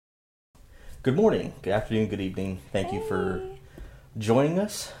Good morning, good afternoon, good evening. Thank you for joining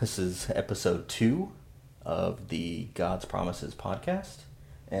us. This is episode 2 of the God's Promises podcast.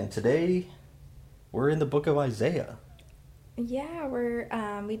 And today we're in the book of Isaiah. Yeah,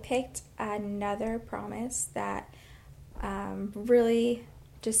 we picked another promise that really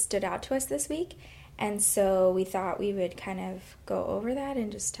just stood out to us this week. And so we thought we would kind of go over that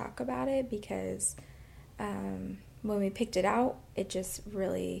and just talk about it because when we picked it out, it just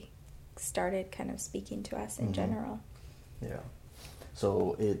really started kind of speaking to us in general. Yeah.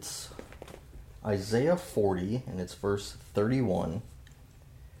 So it's Isaiah 40 and it's verse 31.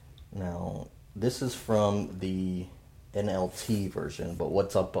 Now, this is from the NLT version, but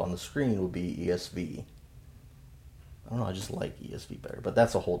what's up on the screen would be ESV. I don't know, I just like ESV better, but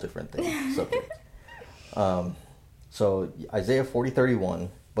that's a whole different thing, subject. So Isaiah 40:31,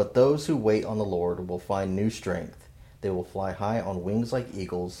 but those who wait on the Lord will find new strength. They will fly high on wings like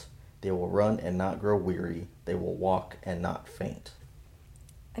eagles. They will run and not grow weary. They will walk and not faint.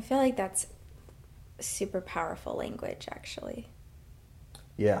 I feel like that's super powerful language, actually.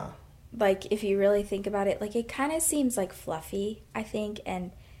 Yeah. Like, if you really think about it, like, it kind of seems like fluffy, I think,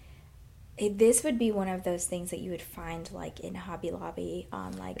 and this would be one of those things that you would find, like, in Hobby Lobby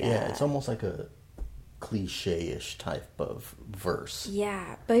on, like, it's almost like a cliche-ish type of verse.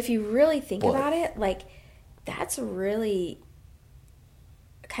 Yeah, but if you really think about it, like, that's really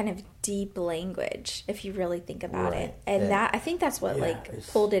kind of deep language, if you really think about it. And that, I think that's what,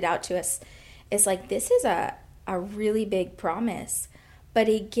 pulled it out to us. It's like, this is a really big promise, but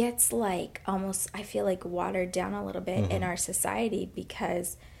it gets, like, almost, I feel like, watered down a little bit in our society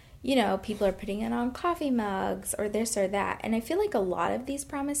because, you know, people are putting it on coffee mugs or this or that. And I feel like a lot of these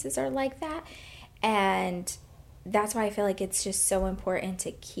promises are like that. And that's why I feel like it's just so important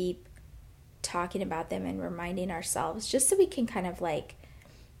to keep talking about them and reminding ourselves, just so we can kind of, like,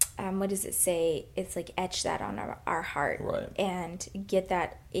 what does it say? It's like etch that on our heart and get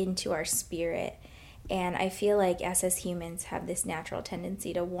that into our spirit. And I feel like us as humans have this natural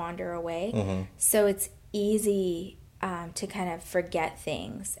tendency to wander away. So it's easy to kind of forget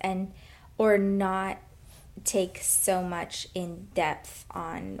things or not take so much in depth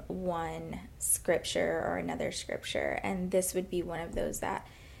on one scripture or another scripture. And this would be one of those that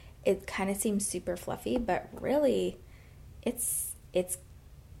it kind of seems super fluffy, but really it's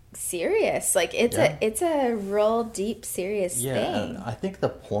serious. Like, it's a real deep, serious thing. And I think the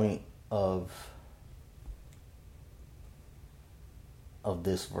point of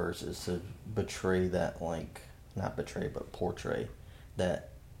this verse is to portray that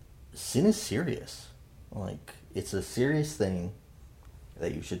sin is serious. Like, it's a serious thing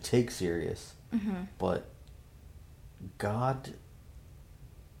that you should take serious. But God,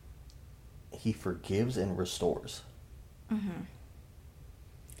 He forgives and restores.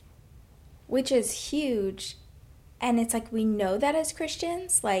 Which is huge. And it's like, we know that as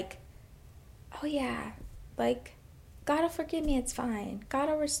Christians, like, oh yeah, like, God will forgive me, it's fine. God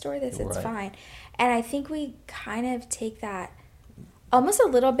will restore this, it's fine. And I think we kind of take that almost a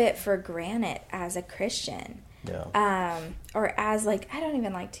little bit for granted as a Christian. Yeah. Or as, like, I don't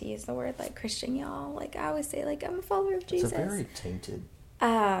even like to use the word, like, Christian, y'all. Like, I always say, like, I'm a follower of Jesus. It's a very tainted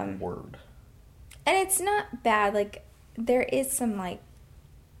word. And it's not bad. Like, there is some, like,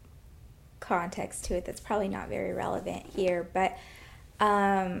 context to it that's probably not very relevant here. But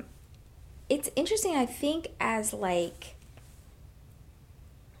it's interesting, I think, as, like,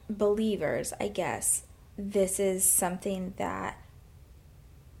 believers, I guess, this is something that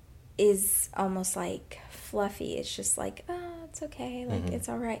is almost, like, fluffy. It's just like, oh, it's okay, like, it's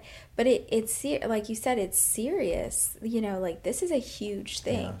all right. But it's like you said, it's serious. You know, like, this is a huge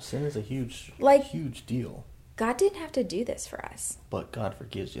thing. Yeah, sin is a huge deal. God didn't have to do this for us. But God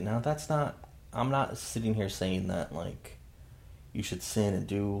forgives you. Now, I'm not sitting here saying that, like, you should sin and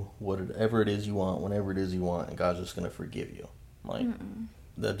do whatever it is you want, whenever it is you want, and God's just going to forgive you. Like,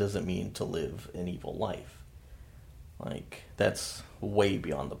 that doesn't mean to live an evil life. Like, that's way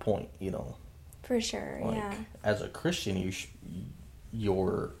beyond the point, you know. For sure, like, yeah. As a Christian,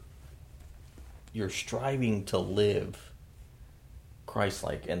 you're striving to live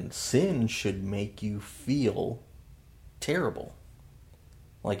Christ-like, and sin should make you feel terrible.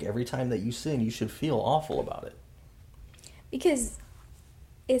 Like, every time that you sin, you should feel awful about it. Because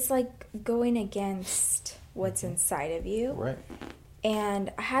it's like going against what's inside of you. Right. And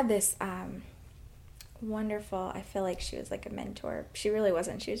I had this wonderful, I feel like she was like a mentor. She really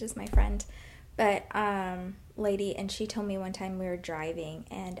wasn't. She was just my friend. But lady, and she told me one time we were driving,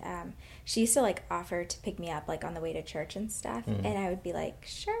 and she used to like offer to pick me up like on the way to church and stuff, and I would be like,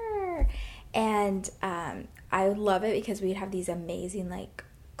 sure. And I would love it because we'd have these amazing like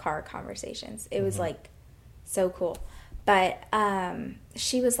car conversations. It was like so cool. But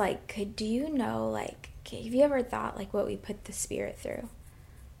she was like, do you know, like, have you ever thought like what we put the Spirit through?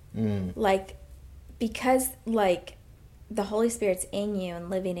 Like, because like the Holy Spirit's in you and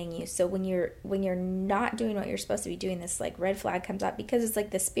living in you. So when you're not doing what you're supposed to be doing, this like red flag comes up, because it's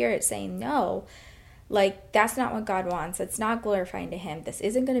like the Spirit saying, no, like that's not what God wants. It's not glorifying to Him. This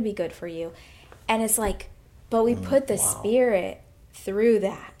isn't going to be good for you. And it's like, but we put the Spirit through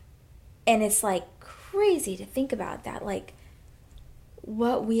that. And it's like crazy to think about that. Like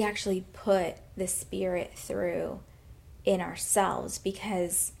what we actually put the Spirit through in ourselves,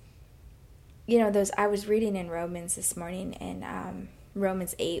 because you know, I was reading in Romans this morning, and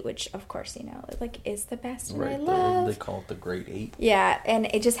Romans 8, which of course, you know, like is the best, and I love. They call it the Great 8. Yeah, and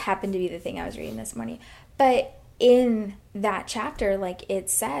it just happened to be the thing I was reading this morning. But in that chapter, like it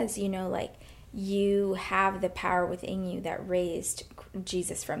says, you know, like you have the power within you that raised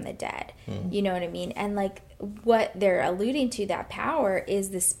Jesus from the dead. You know what I mean? And like what they're alluding to, that power is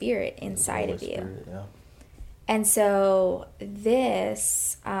the Spirit inside of you. Spirit, yeah. And so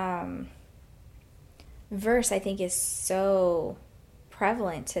this verse, I think, is so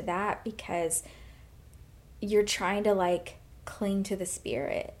prevalent to that, because you're trying to like cling to the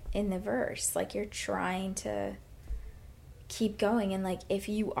Spirit in the verse. Like you're trying to keep going. And like if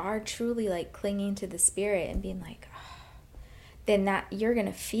you are truly like clinging to the Spirit and being like, then that you're going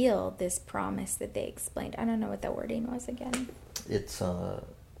to feel this promise that they explained. I don't know what the wording was again. It's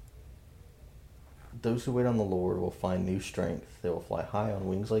those who wait on the Lord will find new strength. They will fly high on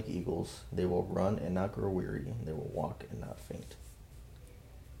wings like eagles. They will run and not grow weary. They will walk and not faint.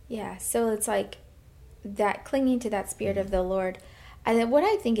 Yeah, so it's like that clinging to that Spirit of the Lord. And then what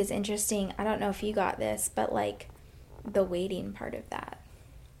I think is interesting, I don't know if you got this, but like the waiting part of that.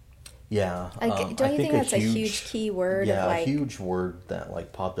 Yeah. Like, don't you think that's a huge key word? Yeah, of like, a huge word that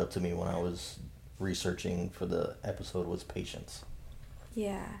like popped up to me when I was researching for the episode was patience.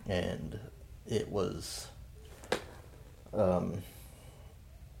 Yeah. And it was great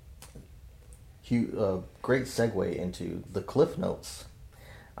segue into the Cliff Notes.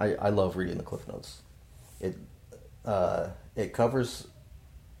 I love reading the Cliff Notes. It covers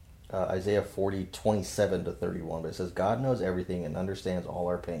Isaiah 40:27 to 31, but it says, God knows everything and understands all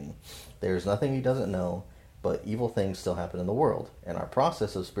our pain. There is nothing He doesn't know, but evil things still happen in the world, and our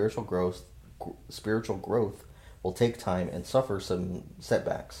process of spiritual growth will take time and suffer some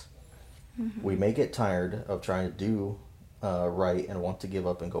setbacks. We may get tired of trying to do right and want to give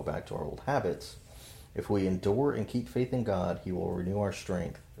up and go back to our old habits. If we endure and keep faith in God, He will renew our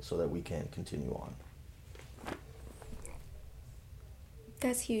strength so that we can continue on.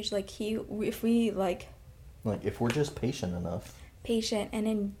 That's huge. Like if we like if we're just patient enough,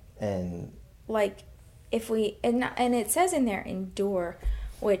 and like if we and it says in there endure,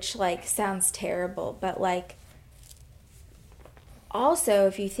 which like sounds terrible, but like also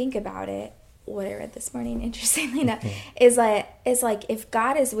if you think about it, what I read this morning, interestingly enough, is like if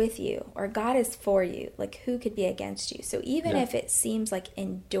God is with you or God is for you, like who could be against you? So even if it seems like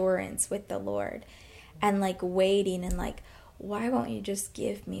endurance with the Lord and like waiting and like, why won't you just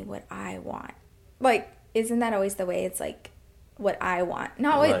give me what I want? Like, isn't that always the way? It's like what I want,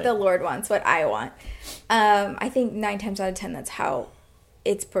 not what the Lord wants, what I want. I think 9 times out of 10, that's how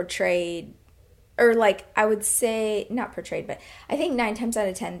it's portrayed. Or like, I would say, not portrayed, but I think 9 times out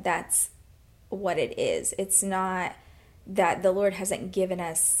of 10, that's what it is. It's not that the Lord hasn't given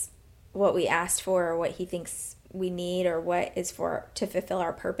us what we asked for or what He thinks we need or what is to fulfill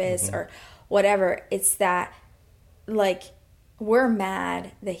our purpose or whatever. It's that like we're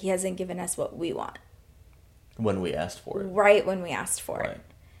mad that He hasn't given us what we want when we asked for it. Right when we asked for it.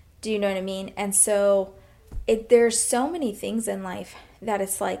 Do you know what I mean? And so there's so many things in life that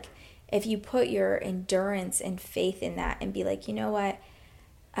it's like if you put your endurance and faith in that and be like, you know what,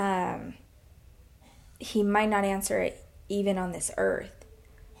 He might not answer it even on this earth,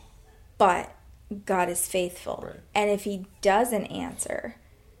 but God is faithful. Right. And if He doesn't answer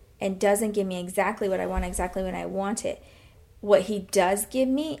and doesn't give me exactly what I want, exactly when I want it, what He does give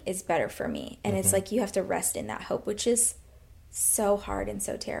me is better for me. And it's like you have to rest in that hope, which is so hard and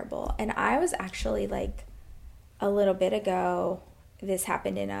so terrible. And I was actually like a little bit ago, this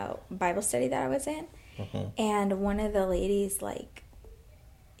happened in a Bible study that I was in. And one of the ladies like,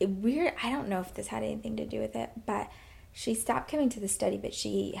 I don't know if this had anything to do with it, but she stopped coming to the study, but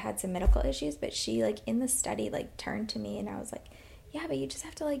she had some medical issues, but she like in the study like turned to me and I was like, yeah, but you just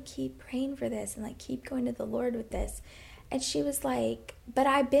have to like keep praying for this and like keep going to the Lord with this. And she was like, but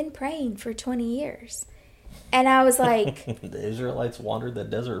I've been praying for 20 years. And I was like... The Israelites wandered the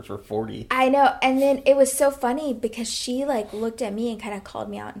desert for 40. I know. And then it was so funny because she, like, looked at me and kind of called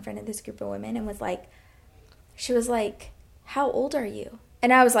me out in front of this group of women and was like... She was like, how old are you?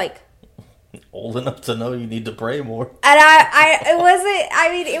 And I was like... Old enough to know you need to pray more. And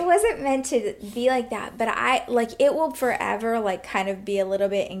it wasn't meant to be like that. But it will forever, like, kind of be a little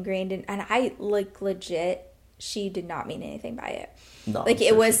bit ingrained in... And I, like, legit, she did not mean anything by it. No, like,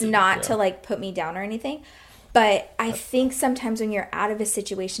 it was not to, like, put me down or anything. But I think sometimes when you're out of a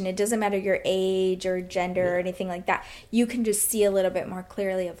situation, it doesn't matter your age or gender or anything like that. You can just see a little bit more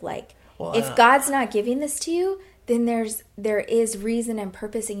clearly of like, if God's not giving this to you, then there is reason and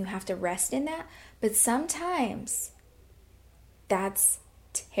purpose and you have to rest in that. But sometimes that's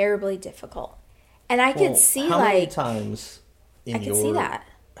terribly difficult. And I could see how many times in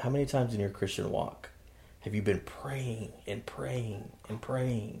how many times in your Christian walk have you been praying and praying and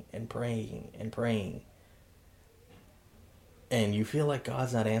praying and praying and praying? And you feel like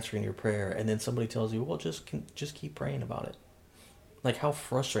God's not answering your prayer, and then somebody tells you, well, just keep praying about it. Like, how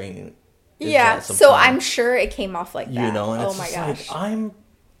frustrating is that sometimes? So I'm sure it came off like that. You know, and oh it's my just gosh. like,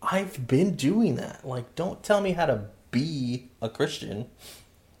 I've been doing that. Like, don't tell me how to be a Christian.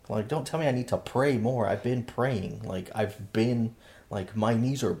 Like, don't tell me I need to pray more. I've been praying. Like, my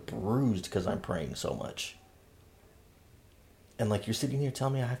knees are bruised because I'm praying so much. And, like, you're sitting here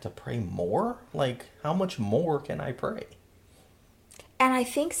telling me I have to pray more? Like, how much more can I pray? And I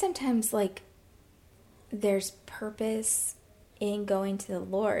think sometimes, like, there's purpose in going to the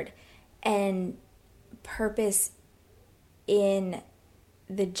Lord and purpose in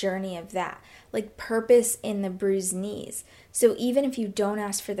the journey of that. Like, purpose in the bruised knees. So even if you don't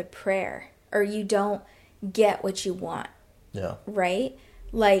ask for the prayer or you don't get what you want, right?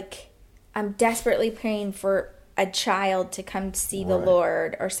 Like, I'm desperately praying for a child to come see the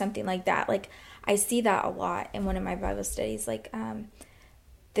Lord or something like that. Like, I see that a lot in one of my Bible studies. Like,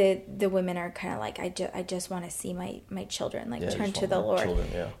 the women are kind of like, I just want to see my children, like, turn to the Lord.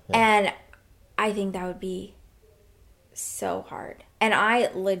 And I think that would be so hard. And I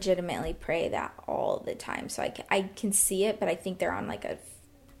legitimately pray that all the time. So I can see it, but I think they're on, like, a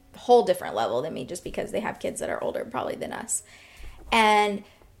whole different level than me just because they have kids that are older probably than us. And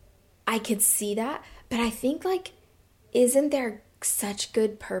I could see that. But I think, like, isn't there such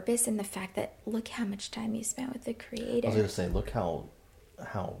good purpose in the fact that look how much time you spent with the Creator? I was going to say, look how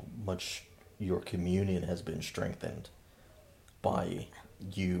much your communion has been strengthened by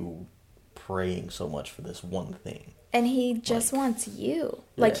you praying so much for this one thing. And he just wants you.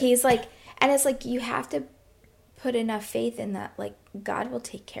 Like, he's like, and it's like, you have to put enough faith in that, like, God will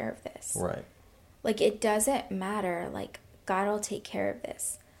take care of this. Right. Like, it doesn't matter. Like, God will take care of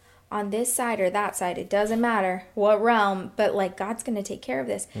this. On this side or that side, it doesn't matter what realm, but, like, God's going to take care of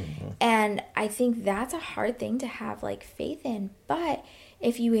this. Mm-hmm. And I think that's a hard thing to have, like, faith in. But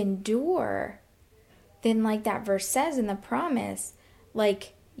if you endure, then, like that verse says in the promise,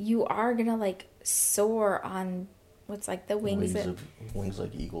 like, you are going to, like, soar on what's like the wings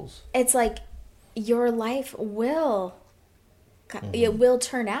like eagles. It's like your life will it will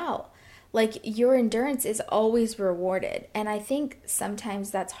turn out. Like, your endurance is always rewarded. And I think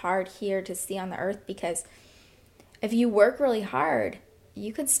sometimes that's hard here to see on the earth because if you work really hard,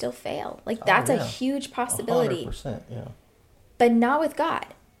 you could still fail. Like, that's a huge possibility. 100%, yeah. But not with God.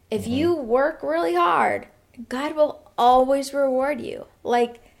 If you work really hard, God will always reward you.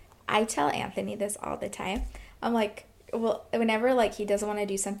 Like, I tell Anthony this all the time. I'm like, well, whenever, like, he doesn't want to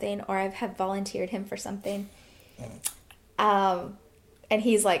do something or I have volunteered him for something, and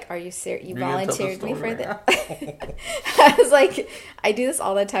he's like, are you serious? You volunteered me for this? I was like, I do this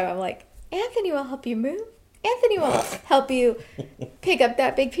all the time. I'm like, Anthony will help you move. Anthony will help you pick up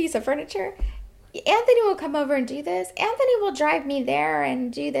that big piece of furniture. Anthony will come over and do this. Anthony will drive me there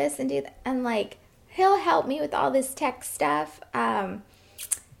and do this and do that. And, like, he'll help me with all this tech stuff. And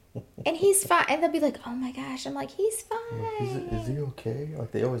he's fine. And they'll be like, oh my gosh. I'm like, he's fine. Is he okay?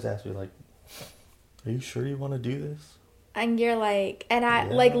 Like, they always ask me, like, are you sure you want to do this? And you're like, and I,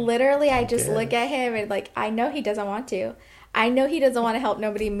 like, literally, I just look at him and, like, I know he doesn't want to. I know he doesn't want to help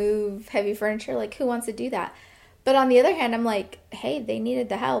nobody move heavy furniture. Like, who wants to do that? But on the other hand, I'm like, hey, they needed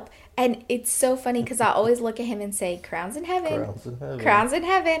the help. And it's so funny because I always look at him and say, crowns in heaven. Crowns in heaven. Crowns in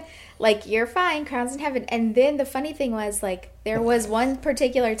heaven. Like, you're fine. Crowns in heaven. And then the funny thing was, like, there was one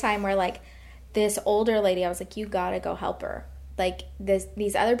particular time where, like, this older lady, I was like, you gotta go help her. Like,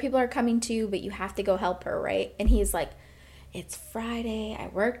 these other people are coming too, but you have to go help her, right? And he's like, it's Friday. I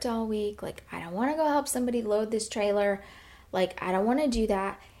worked all week. Like, I don't want to go help somebody load this trailer. Like, I don't want to do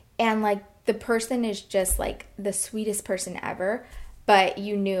that. And, like, the person is just, like, the sweetest person ever. but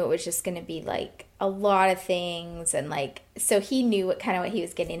you knew it was just going to be like a lot of things. And like, so he knew what he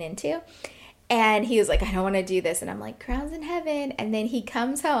was getting into. And he was like, I don't want to do this. And I'm like, crowns in heaven. And then he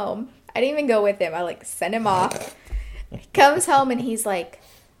comes home. I didn't even go with him. I like sent him off. He comes home and he's like,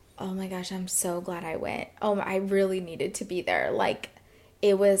 oh my gosh, I'm so glad I went. Oh, I really needed to be there. Like,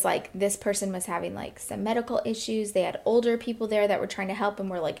 it was like this person was having like some medical issues. They had older people there that were trying to help, and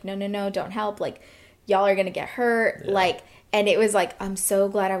we're like, no, don't help. Like, y'all are going to get hurt. Yeah. Like, and it was like, I'm so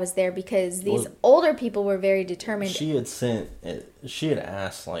glad I was there because these older people were very determined. She had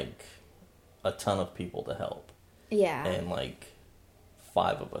asked like a ton of people to help. Yeah. And like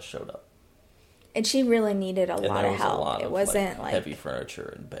 5 of us showed up. And she really needed a lot of help. It wasn't like heavy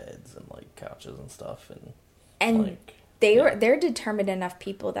furniture and beds and like couches and stuff. And like, they're determined enough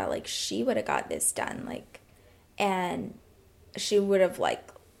people that like she would have got this done. Like, and she would have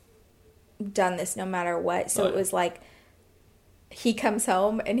like done this no matter what. So it was like, he comes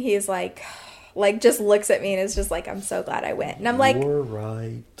home and he's like just looks at me and is just like, I'm so glad I went. And I'm like, you're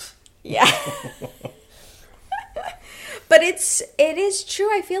right. Yeah. But it is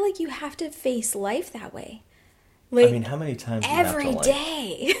true. I feel like you have to face life that way. Like, I mean, how many times do you every have to,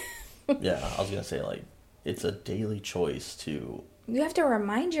 day. Yeah, I was gonna say like it's a daily choice to. You have to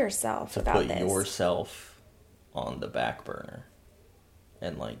remind yourself about this. To put yourself on the back burner,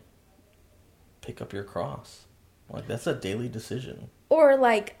 and like pick up your cross. Like that's a daily decision. Or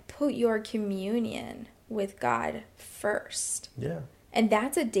like put your communion with God first. Yeah. And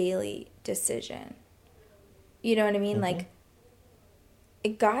that's a daily decision. You know what I mean? Mm-hmm.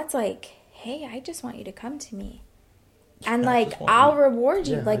 Like, God's like, hey, I just want you to come to me. And, like, I'll reward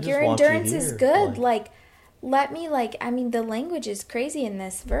you. Yeah, like, your endurance is good. Like, let me, like, I mean, the language is crazy in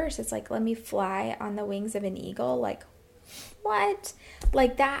this verse. It's like, let me fly on the wings of an eagle. Like, what?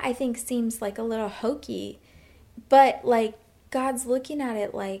 Like, that, I think, seems like a little hokey. But, like, God's looking at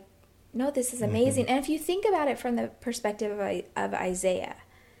it like, no, this is amazing. Mm-hmm. And if you think about it from the perspective of Isaiah,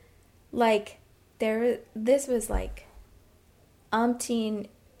 like, this was like umpteen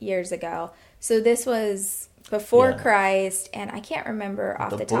years ago. So this was before Christ, and I can't remember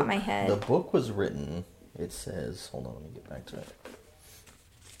off the top of my head. The book was written, it says, hold on, let me get back to it.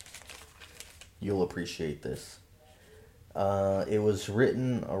 You'll appreciate this. It was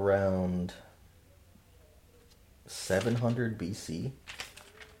written around 700 BC.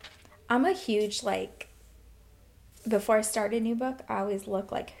 I'm a huge, like, before I start a new book, I always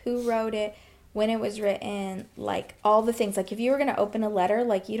look like who wrote it, when it was written, like all the things. Like if you were going to open a letter,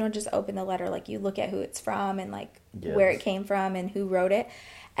 like you don't just open the letter, like you look at who it's from and like where it came from and who wrote it.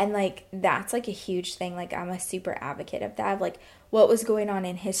 And like that's like a huge thing. Like I'm a super advocate of that, of like what was going on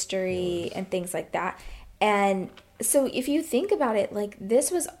in history and things like that. And so if you think about it, like this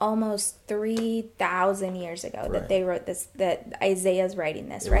was almost 3,000 years ago that they wrote this, that Isaiah's writing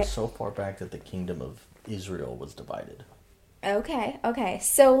this, right? It was so far back that the kingdom of Israel was divided. Okay.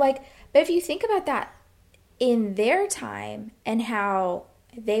 So like, but if you think about that in their time and how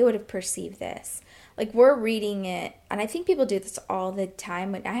they would have perceived this, like we're reading it, and I think people do this all the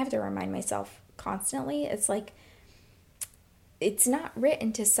time, but I have to remind myself constantly. It's like, it's not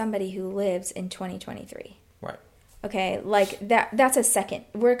written to somebody who lives in 2023. Right. Okay. Like that's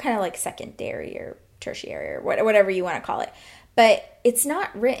we're kind of like secondary or tertiary or whatever you want to call it. But it's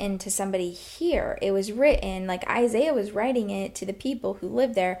not written to somebody here. It was written, like Isaiah was writing it to the people who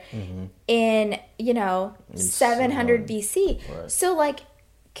lived there in 700 BC. Right. So, like,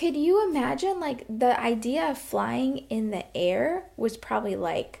 could you imagine, like, the idea of flying in the air was probably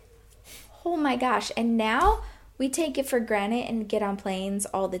like, oh my gosh. And now we take it for granted and get on planes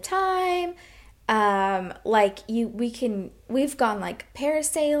all the time. We've gone, like,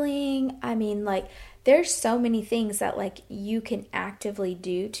 parasailing. I mean, like, there's so many things that like you can actively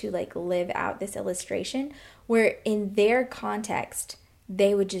do to like live out this illustration where in their context,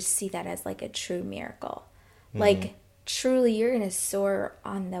 they would just see that as like a true miracle. Mm-hmm. Like truly you're going to soar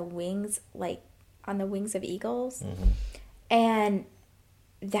on the wings, like on the wings of eagles. Mm-hmm. And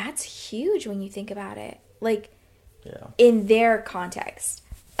that's huge when you think about it. Like in their context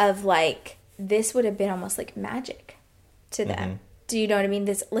of like, this would have been almost like magic to them. Mm-hmm. Do you know what I mean?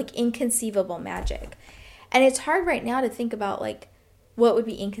 This like inconceivable magic. And it's hard right now to think about like what would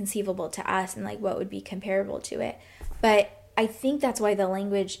be inconceivable to us and like what would be comparable to it. But I think that's why the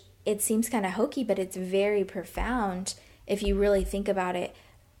language, it seems kind of hokey, but it's very profound if you really think about it,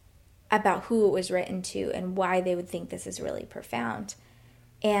 about who it was written to and why they would think this is really profound.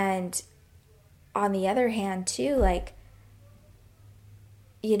 And on the other hand too, like,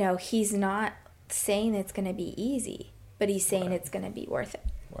 he's not saying it's going to be easy. But he's saying it's going to be worth it.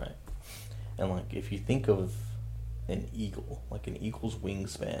 Right. And, like, if you think of an eagle. Like an eagle's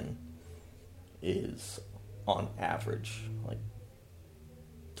wingspan is on average like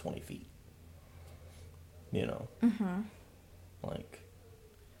 20 feet. You know? Mm-hmm. Like,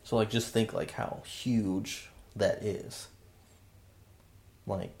 so like just think like how huge that is.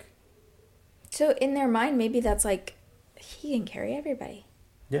 Like, so in their mind, maybe that's like, he can carry everybody.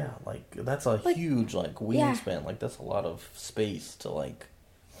 Yeah, like that's a like, huge like wingspan. Yeah. Like that's a lot of space to like.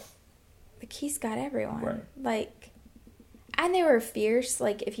 Like he's got everyone. Right. Like, and they were fierce.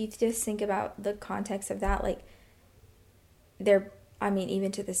 Like if you just think about the context of that, like they're. I mean,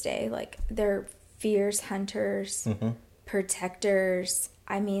 even to this day, like they're fierce hunters, mm-hmm. protectors.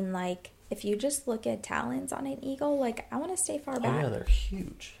 I mean, like if you just look at talons on an eagle, like I want to stay far back. Oh yeah, they're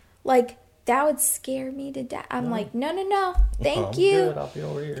huge. Like. That would scare me to death. I'm like, no, thank you. Good. I'll be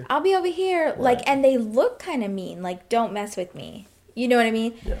over here. I'll be over here. Right. Like, and they look kind of mean. Like, don't mess with me. You know what I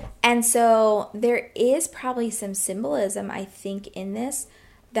mean? Yeah. And so there is probably some symbolism, I think, in this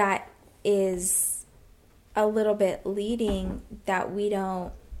that is a little bit leading that we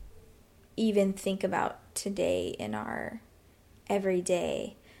don't even think about today in our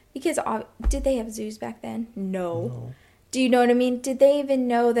everyday. Because did they have zoos back then? No. Do you know what I mean? Did they even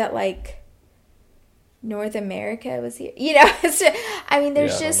know that, like, North America was here? You know, I mean,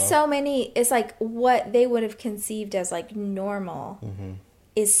 there's just so many. It's like what they would have conceived as like normal mm-hmm.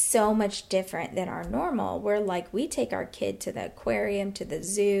 is so much different than our normal. Where like we take our kid to the aquarium, to the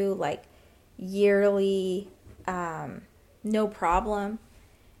zoo, like yearly, no problem.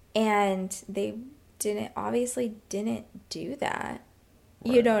 And they obviously didn't do that.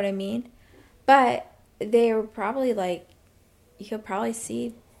 Right. You know what I mean? But they were probably like, you could probably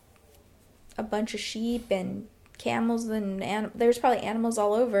see a bunch of sheep and camels and there's probably animals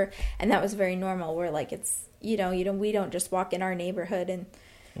all over, and that was very normal. Where like it's we don't just walk in our neighborhood and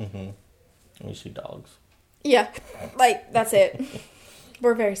mm-hmm. We see dogs. Yeah, like that's it.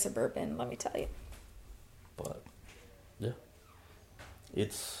 We're very suburban, let me tell you. But yeah,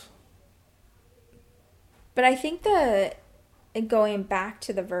 it's. But I think going back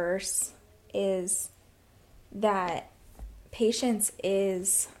to the verse is that patience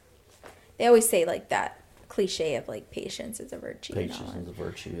is. They always say like that cliche of like patience is a virtue. Patience is a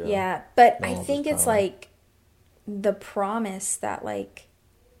virtue. Yeah. Yeah, but I think it's like the promise that like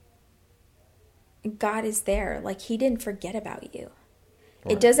God is there. Like he didn't forget about you.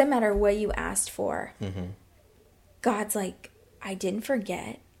 Right. It doesn't matter what you asked for. Mm-hmm. God's like, I didn't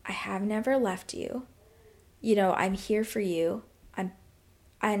forget. I have never left you. You know, I'm here for you.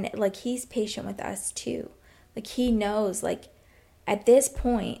 And like he's patient with us too. Like he knows like. At this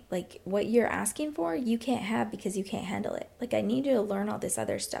point, like, what you're asking for, you can't have because you can't handle it. Like, I need you to learn all this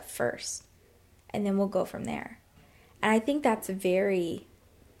other stuff first, and then we'll go from there. And I think that's very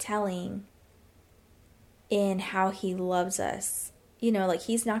telling in how he loves us. You know, like,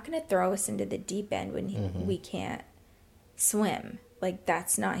 he's not going to throw us into the deep end when mm-hmm. we can't swim. Like,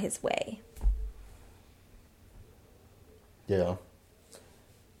 that's not his way. Yeah.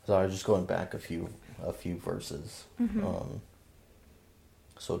 So I was just going back a few verses. Mm-hmm.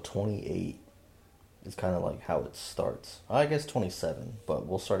 So 28 is kind of like how it starts. I guess 27, but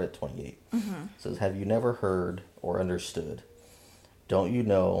we'll start at 28. Mm-hmm. It says, have you never heard or understood? Don't you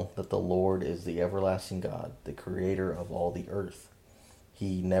know that the Lord is the everlasting God, the creator of all the earth?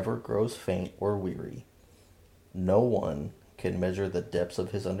 He never grows faint or weary. No one can measure the depths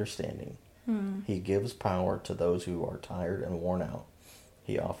of his understanding. He gives power to those who are tired and worn out.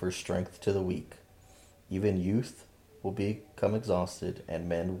 He offers strength to the weak. Even youth will become exhausted, and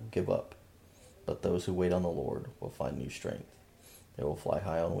men will give up. But those who wait on the Lord will find new strength. They will fly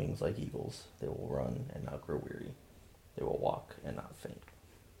high on wings like eagles. They will run and not grow weary. They will walk and not faint.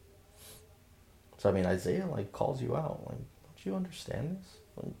 So, I mean, Isaiah, like, calls you out. Like, don't you understand this?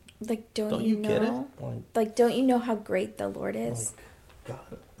 Like don't you know? Get it? Like, don't you know how great the Lord is? Like,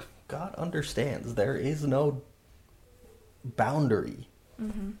 God understands. There is no boundary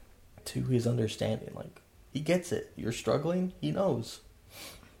mm-hmm. to his understanding. Like, he gets it. You're struggling. He knows.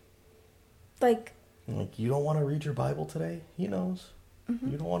 Like you don't want to read your Bible today? He knows.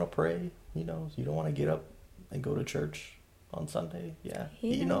 Mm-hmm. You don't want to pray? He knows. You don't want to get up and go to church on Sunday? Yeah,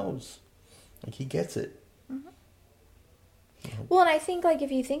 he knows. Like, he gets it. Mm-hmm. Well, and I think, like,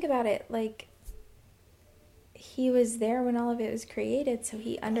 if you think about it, like, he was there when all of it was created, so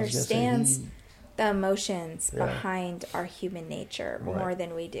he understands the emotions behind our human nature more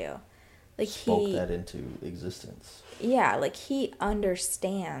than we do. Like, spoke that into existence. Yeah, like, he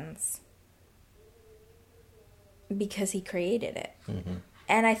understands because he created it. Mm-hmm.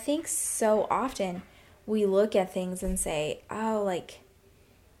 And I think so often we look at things and say, oh, like,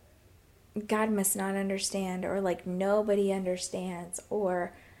 God must not understand, or like nobody understands,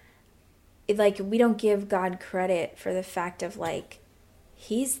 or like we don't give God credit for the fact of like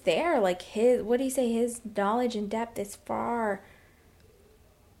he's there, like his, what do you say, his knowledge and depth is far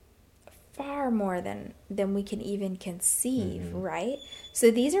more than we can even conceive, mm-hmm. right?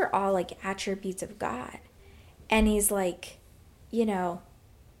 So these are all like attributes of God. And he's like, you know,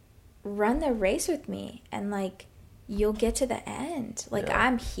 run the race with me and like you'll get to the end. Like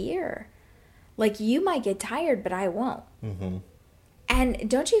I'm here. Like you might get tired, but I won't. Mm-hmm. And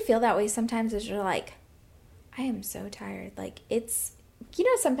don't you feel that way sometimes as you're like, I am so tired. Like it's, you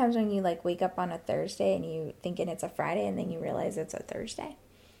know, sometimes when you like wake up on a Thursday and you thinking it's a Friday and then you realize it's a Thursday.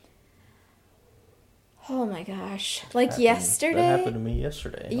 Oh my gosh. Like yesterday. That happened to me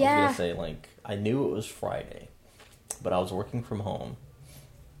yesterday. Yeah. I was going to say, like, I knew it was Friday, but I was working from home.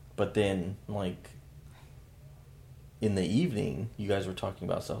 But then, like, in the evening, you guys were talking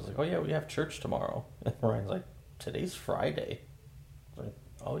about stuff. I was like, oh yeah, we have church tomorrow. And Ryan's like, today's Friday. I was like,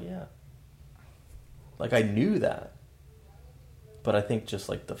 oh yeah. Like, I knew that. But I think just,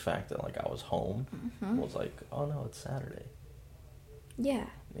 like, the fact that, like, I was home mm-hmm. was like, oh no, it's Saturday. Yeah.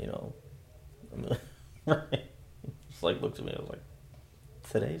 You know, right. Just like looked at me. I was like,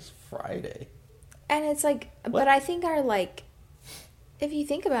 today's Friday. And it's like, what? But I think our like, if you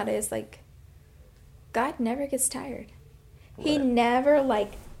think about it, it's like, God never gets tired. Right. He never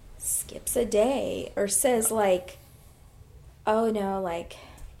like skips a day or says like, oh no, like,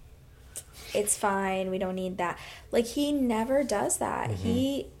 it's fine. We don't need that. Like he never does that. Mm-hmm.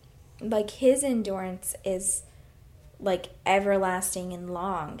 He, like his endurance is like everlasting and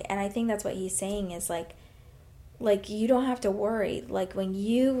long. And I think that's what he's saying is like you don't have to worry. Like when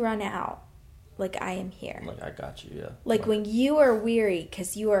you run out, like I am here. Like I got you, yeah. Like when you are weary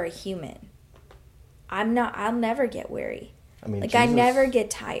because you are a human. I'll never get weary. I mean, like Jesus... I never get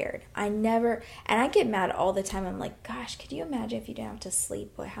tired. And I get mad all the time. I'm like, gosh, could you imagine if you didn't have to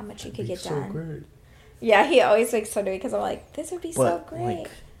sleep, how much you could get done? Great. Yeah, he always makes fun of me because I'm like, this would be so great.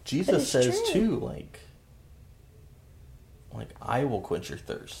 Like, Jesus says true. Too, like I will quench your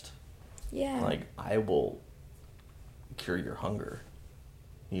thirst. Yeah. Like I will cure your hunger.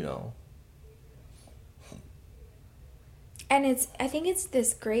 You know. And I think it's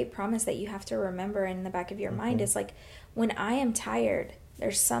this great promise that you have to remember in the back of your mm-hmm. mind is like, when I am tired,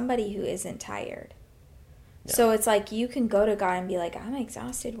 there's somebody who isn't tired. Yeah. So it's like you can go to God and be like, I'm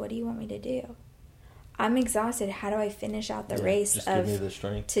exhausted. What do you want me to do? I'm exhausted. How do I finish out the race just of give me the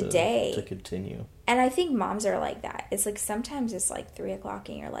strength today to continue? And I think moms are like that. It's like sometimes it's like 3:00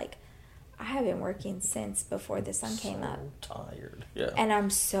 and you're like, I have been working since before the sun came up. Tired. Yeah. And I'm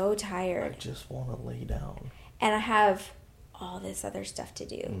so tired. I just want to lay down. And I have all this other stuff to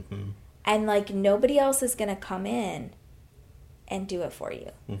do. Mm-hmm. And like nobody else is going to come in and do it for you.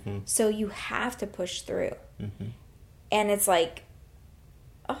 Mm-hmm. So you have to push through. Mm-hmm. And it's like,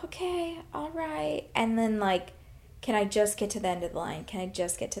 okay, all right. And then like, can I just get to the end of the line? Can I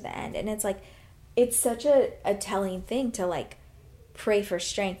just get to the end? And it's like, it's such a telling thing to like pray for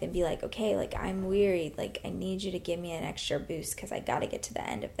strength and be like, okay, like I'm weary. Like I need you to give me an extra boost because I got to get to the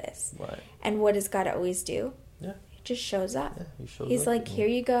end of this. Right. And what does God always do? Yeah. He just shows up. Yeah, He's like, here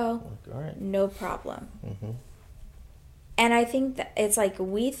you go. Like, all right. No problem. Mm-hmm. And I think that it's like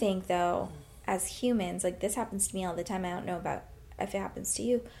we think though, as humans, like this happens to me all the time. I don't know about if it happens to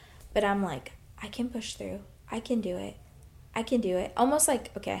you, but I'm like, I can push through. I can do it. I can do it. Almost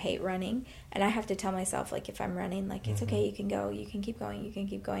like, okay, I hate running. And I have to tell myself, like, if I'm running, like, it's okay. You can go. You can keep going. You can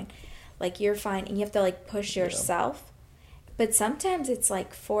keep going. Like, you're fine. And you have to, like, push yourself. Yeah. But sometimes it's,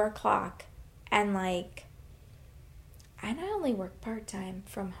 like, 4:00. And, like, I only work part-time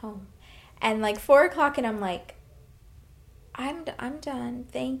from home. And, like, 4:00 and I'm like, I'm done.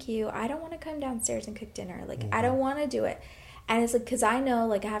 Thank you. I don't want to come downstairs and cook dinner. Like, I don't want to do it. And it's like, because I know,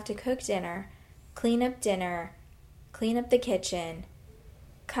 like, I have to cook dinner, clean up dinner, clean up the kitchen,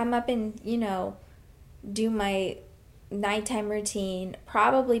 come up and, you know, do my nighttime routine,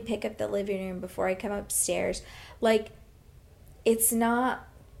 probably pick up the living room before I come upstairs. Like, it's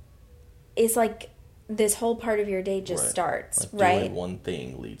like this whole part of your day just starts, like right? Doing one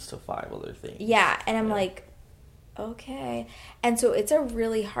thing leads to 5 other things. Yeah, and I'm like, okay. And so it's a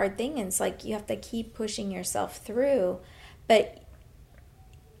really hard thing, and it's like you have to keep pushing yourself through. But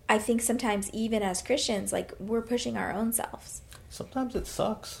I think sometimes even as Christians, like, we're pushing our own selves. Sometimes it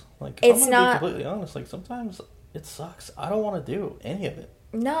sucks. Like, it's I'm not, be completely honest. Like, sometimes it sucks. I don't want to do any of it.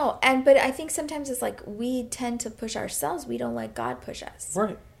 No, but I think sometimes it's like we tend to push ourselves. We don't let God push us.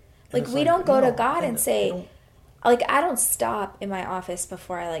 Right. Like, we don't go to God and say, like, I don't stop in my office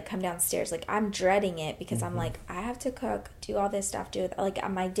before I, like, come downstairs. Like, I'm dreading it because I'm like, I have to cook, do all this stuff, like,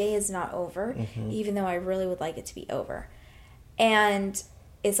 my day is not over, even though I really would like it to be over. And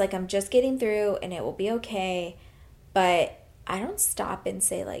it's like, I'm just getting through and it will be okay. But I don't stop and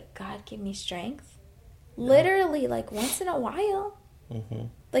say, like, God, give me strength. Yeah. Literally, like, once in a while.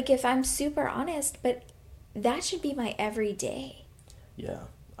 Like, if I'm super honest, but that should be my everyday. Yeah.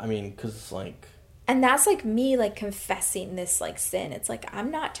 I mean, because, like... And that's, like, me, like, confessing this, like, sin. It's like,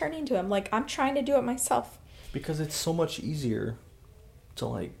 I'm not turning to him. Like, I'm trying to do it myself. Because it's so much easier to,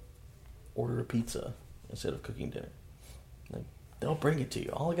 like, order a pizza instead of cooking dinner. Like, they'll bring it to you.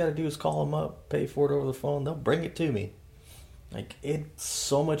 All I got to do is call them up, pay for it over the phone. They'll bring it to me. Like, it's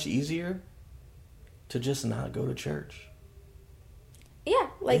so much easier to just not go to church. Yeah,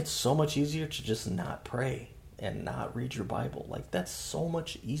 like... It's so much easier to just not pray and not read your Bible. Like, that's so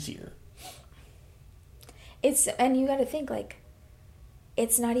much easier. And you got to think, like,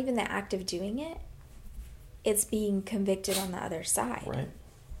 it's not even the act of doing it. It's being convicted on the other side.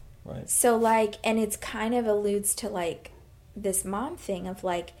 Right. So, like, and it's kind of alludes to, like, this mom thing of,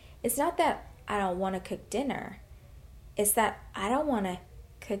 like, it's not that I don't want to cook dinner. It's that I don't want to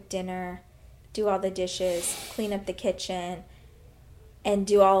cook dinner, do all the dishes, clean up the kitchen, and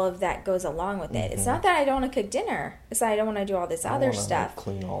do all of that goes along with it. It's not that I don't want to cook dinner. It's that I don't want to do all this other stuff. Like,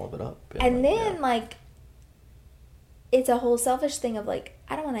 clean all of it up. And then, like, it's a whole selfish thing of, like,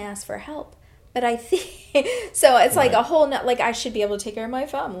 I don't want to ask for help. But I think... So it's like a whole... Like, I should be able to take care of my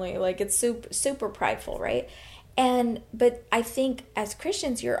family. Like, it's super, super prideful, right? But I think as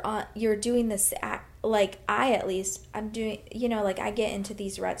Christians, you're doing this... Like, at least, I'm doing... You know, like, I get into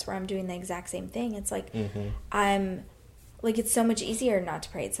these ruts where I'm doing the exact same thing. It's like, I'm... Like, it's so much easier not to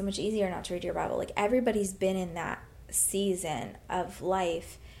pray. It's so much easier not to read your Bible. Like, everybody's been in that season of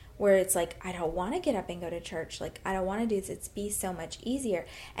life where it's like, I don't want to get up and go to church. Like, I don't want to do this. It's be so much easier.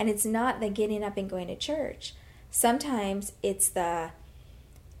 And it's not the getting up and going to church. Sometimes it's the,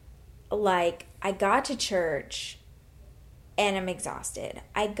 like, I got to church and I'm exhausted.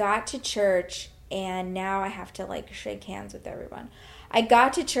 I got to church and now I have to, like, shake hands with everyone. I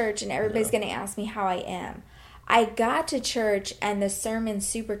got to church and everybody's going to ask me how I am. I got to church and the sermon's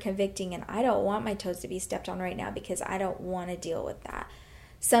super convicting and I don't want my toes to be stepped on right now because I don't want to deal with that.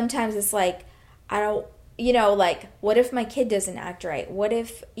 Sometimes it's like, I don't, you know, like, what if my kid doesn't act right? What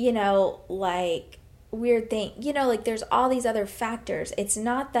if, you know, like, weird thing, you know, like, there's all these other factors. It's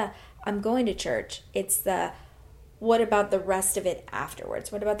not the, I'm going to church. It's the, what about the rest of it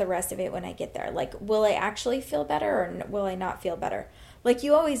afterwards? What about the rest of it when I get there? Like, will I actually feel better or will I not feel better? Like,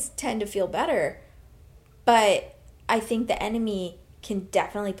 you always tend to feel better. But I think the enemy can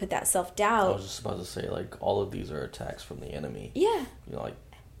definitely put that self-doubt. I was just about to say, like, all of these are attacks from the enemy. Yeah. You know, like,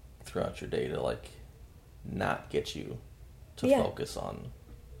 throughout your day to, like, not get you to focus on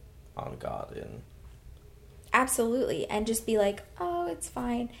God. And absolutely. And just be like, oh, it's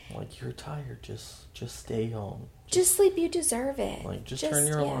fine. Like, you're tired. Just stay home. Just sleep. You deserve it. Like, just turn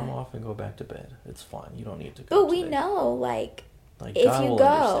your alarm off and go back to bed. It's fine. You don't need to go But we know, like if God you will go...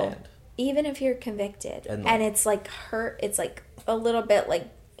 understand. Even if you're convicted and it's like hurt, it's like a little bit like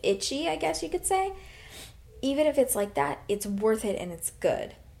itchy, I guess you could say. Even if it's like that, it's worth it and it's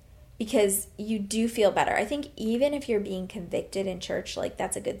good because you do feel better. I think even if you're being convicted in church, like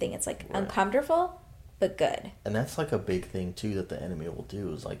that's a good thing. It's like uncomfortable, but good. And that's like a big thing too that the enemy will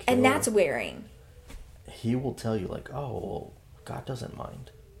do is like, and that's wearing. He will tell you like, oh, well, God doesn't mind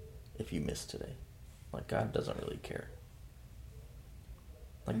if you miss today. Like God doesn't really care.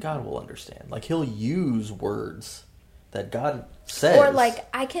 Like, God will understand. Like, he'll use words that God says. Or, like,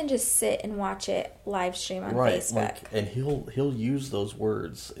 I can just sit and watch it live stream on Facebook. Like, and he'll use those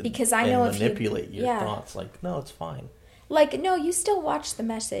words. Because I know if you... manipulate your thoughts. Like, no, it's fine. Like, no, you still watch the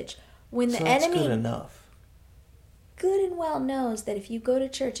message. When the enemy... that's good enough. Good and well knows that if you go to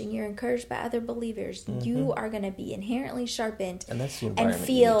church and you're encouraged by other believers, you are going to be inherently sharpened. And that's the environment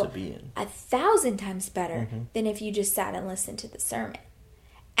you need to be in. 1,000 times better than if you just sat and listened to the sermon.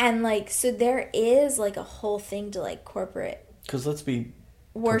 And, like, so there is, like, a whole thing to, like, corporate... Because let's be...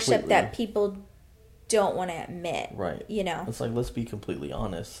 worship that people don't want to admit. Right. You know? It's like, let's be completely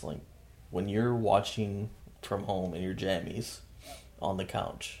honest. Like, when you're watching from home in your jammies on the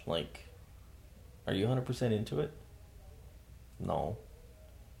couch, like, are you 100% into it? No.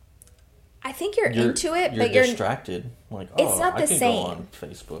 I think you're into it, but you're distracted. Like, it's not the I can same. go on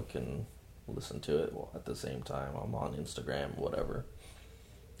Facebook and listen to it at the same time. I'm on Instagram, whatever.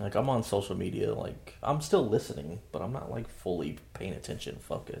 Like, I'm on social media, like, I'm still listening, but I'm not, like, fully paying attention,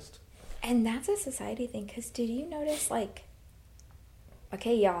 focused. And that's a society thing, because did you notice, like,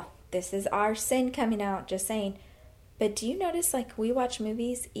 okay, y'all, this is our sin coming out, just saying, But do you notice, like, we watch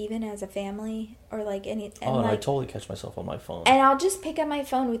movies even as a family or, like, any... And like, I totally catch myself on my phone. And I'll just pick up my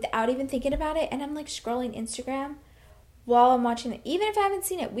phone without even thinking about it, and I'm, like, scrolling Instagram while I'm watching it. Even if I haven't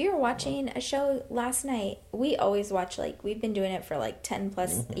seen it. We were watching a show last night. We always watch, like, we've been doing it for, like, 10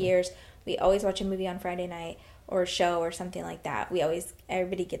 plus years. We always watch a movie on Friday night or a show or something like that.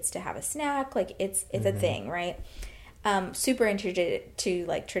 Everybody gets to have a snack. Like, it's a thing, right? Super interested to,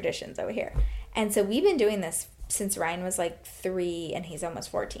 like, traditions over here. And so we've been doing this since Ryan was like 3 and he's almost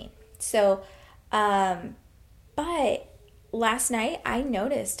 14. So, but last night I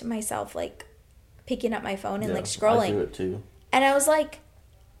noticed myself like picking up my phone and like scrolling. I do it too. And I was like,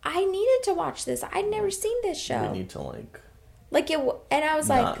 I needed to watch this. I'd never seen this show. We need to like it, and I was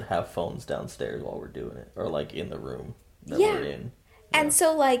not have phones downstairs while we're doing it, or like in the room that we're in. Yeah. And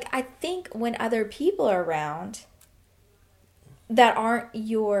so like I think when other people are around that aren't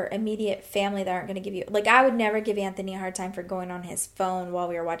your immediate family, that aren't going to give you... Like, I would never give Anthony a hard time for going on his phone while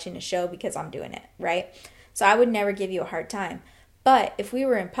we were watching a show because I'm doing it, right? So I would never give you a hard time. But if we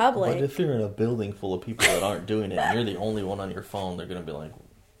were in public... But if you're in a building full of people that aren't doing it and you're the only one on your phone, they're going to be like,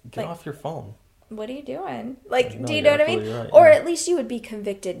 get off your phone. What are you doing? Like, no, do you know what I mean? Right, or at least you would be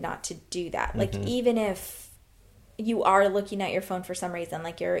convicted not to do that. Like, even if you are looking at your phone for some reason,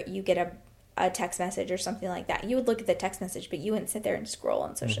 like you get a text message or something like that, you would look at the text message, but you wouldn't sit there and scroll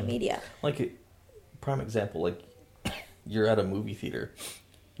on social media. Like, prime example, like, you're at a movie theater.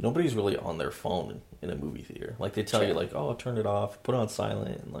 Nobody's really on their phone in a movie theater. Like, they tell you, like, oh, turn it off, put it on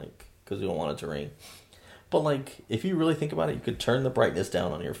silent, and like, because you don't want it to ring. But, like, if you really think about it, you could turn the brightness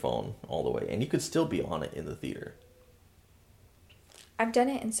down on your phone all the way, and you could still be on it in the theater. I've done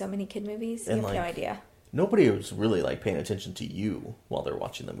it in so many kid movies, you have no idea. Nobody was really, like, paying attention to you while they're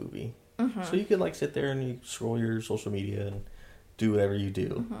watching the movie. So you could, like, sit there and you scroll your social media and do whatever you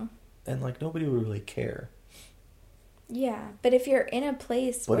do. And, like, nobody would really care. Yeah, but if you're in a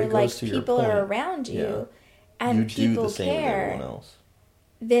place where, like, people are around you and you people do the same care, with everyone else.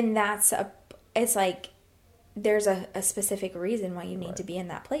 Then it's like there's a specific reason why you need to be in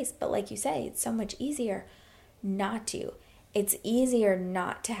that place. But like you say, it's so much easier not to. It's easier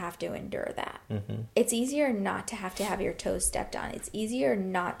not to have to endure that. It's easier not to have your toes stepped on. It's easier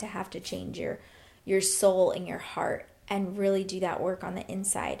not to have to change your soul and your heart and really do that work on the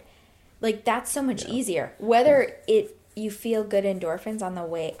inside. Like, that's so much easier. Whether you feel good endorphins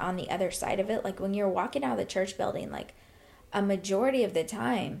on the other side of it, like when you're walking out of the church building, like a majority of the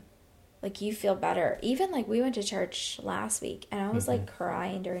time, like you feel better. Even like we went to church last week and I was like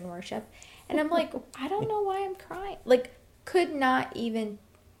crying during worship. And I'm like, I don't know why I'm crying. Like, could not even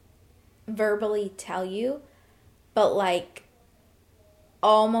verbally tell you, but like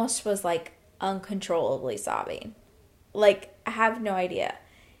almost was like uncontrollably sobbing. Like, I have no idea.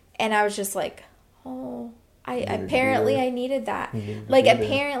 And I was just like, oh, I needed that. Like,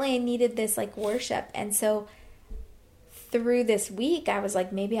 apparently I needed this like worship. And so through this week, I was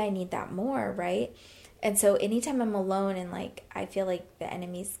like, maybe I need that more, right? And so anytime I'm alone and like I feel like the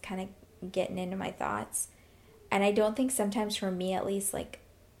enemy's kind of getting into my thoughts, and I don't think sometimes for me at least, like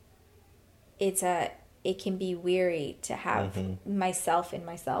it can be weary to have myself in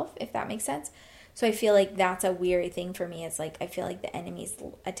myself, if that makes sense. So I feel like that's a weary thing for me. It's like I feel like the enemy's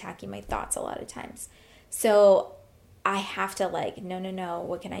attacking my thoughts a lot of times. So I have to like, no,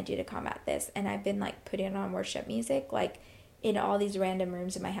 what can I do to combat this? And I've been like putting on worship music, like in all these random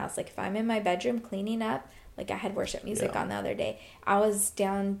rooms in my house. Like if I'm in my bedroom cleaning up, like I had worship music on the other day. I was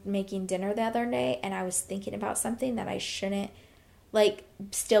down making dinner the other day and I was thinking about something that I shouldn't like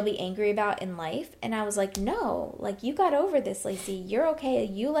still be angry about in life. And I was like, no, like you got over this, Lacey. You're okay.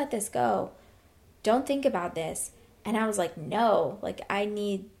 You let this go. Don't think about this. And I was like, no, like I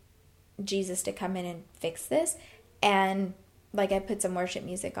need Jesus to come in and fix this. And like I put some worship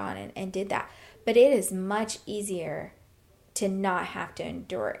music on and did that. But it is much easier to not have to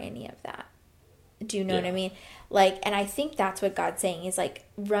endure any of that. Do you know what I mean? Like, and I think that's what God's saying is like,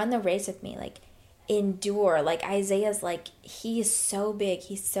 run the race with me. Like, endure. Like Isaiah's like, he is so big.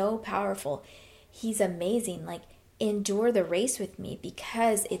 He's so powerful. He's amazing. Like, endure the race with me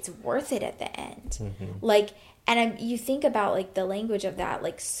because it's worth it at the end. Like, and you think about like the language of that,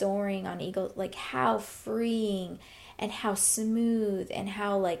 like soaring on eagles, like how freeing and how smooth and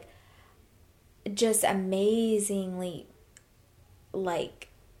how like just amazingly, like,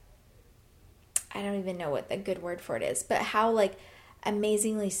 I don't even know what the good word for it is, but how like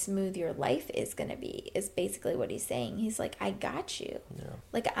amazingly smooth your life is going to be is basically what he's saying. He's like, I got you.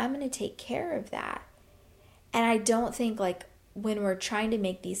 Like, I'm going to take care of that. And I don't think like when we're trying to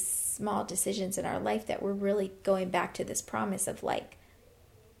make these small decisions in our life that we're really going back to this promise of like,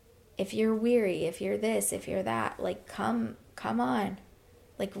 if you're weary, if you're this, if you're that, like, come on.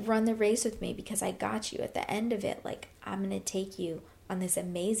 Like, run the race with me because I got you. At the end of it, like, I'm going to take you on this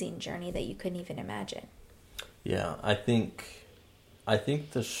amazing journey that you couldn't even imagine. Yeah, I think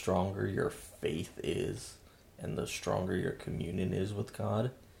the stronger your faith is and the stronger your communion is with God,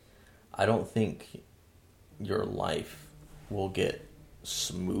 I don't think your life will get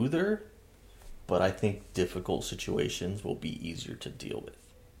smoother, but I think difficult situations will be easier to deal with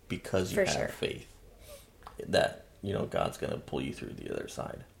because you have faith that, you know, God's going to pull you through the other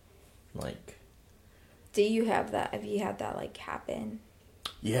side. Like, do you have that? Have you had that, like, happen?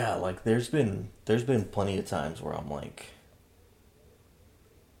 Yeah, like, there's been plenty of times where I'm like,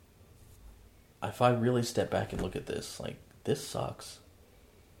 if I really step back and look at this, like, this sucks.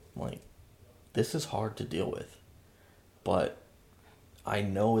 Like, this is hard to deal with. But I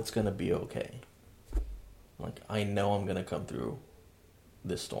know it's going to be okay. Like, I know I'm going to come through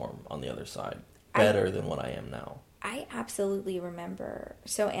this storm on the other side better than what I am now. I absolutely remember.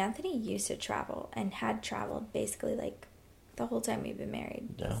 So Anthony used to travel and had traveled basically, like, the whole time we've been married.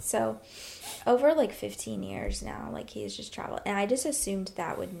 Yeah. So over, like, 15 years now, like, he's just traveled. And I just assumed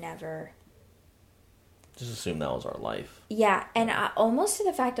that would never... Just assume that was our life. Yeah, and almost to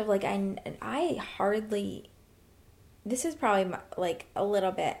the fact of, like, I hardly... This is probably, like, a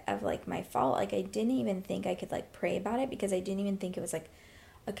little bit of, like, my fault. Like, I didn't even think I could, like, pray about it because I didn't even think it was, like,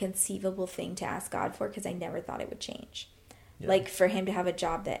 a conceivable thing to ask God for because I never thought it would change. Yeah. Like, for him to have a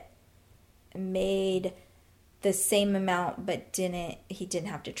job that made the same amount but he didn't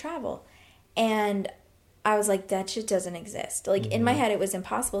have to travel. And I was like, that shit doesn't exist. Like, in my head, it was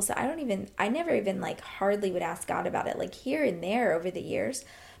impossible. So I never even, like, hardly would ask God about it, like, here and there over the years,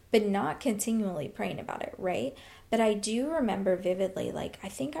 but not continually praying about it, right? But I do remember vividly, like, I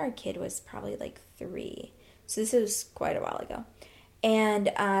think our kid was probably, like, 3. So this was quite a while ago.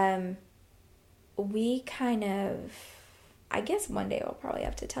 And we kind of, I guess one day I'll probably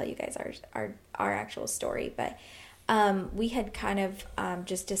have to tell you guys our actual story. But we had kind of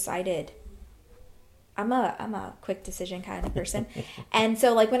just decided, I'm a quick decision kind of person. And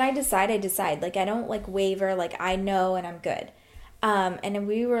so, like, when I decide. Like, I don't, like, waver. Like, I know and I'm good. And then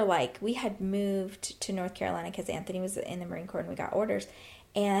we were, like, we had moved to North Carolina because Anthony was in the Marine Corps and we got orders.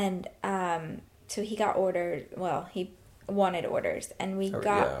 And so he got ordered. Well, he wanted orders. And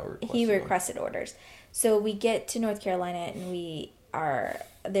he requested orders. So we get to North Carolina and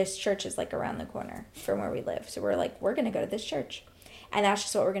this church is, like, around the corner from where we live. So we're like, we're going to go to this church. And that's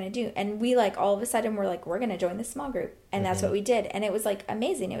just what we're going to do. And we, like, all of a sudden, we're like, we're going to join this small group. And that's what we did. And it was, like,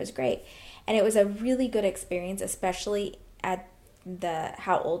 amazing. It was great. And it was a really good experience, especially at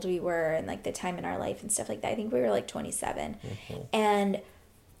how old we were and, like, the time in our life and stuff like that. I think we were, like, 27. And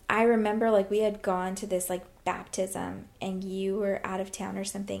I remember, like, we had gone to this, like, baptism and you were out of town or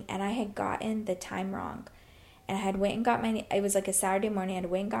something. And I had gotten the time wrong. And I had went and got it was, like, a Saturday morning. I had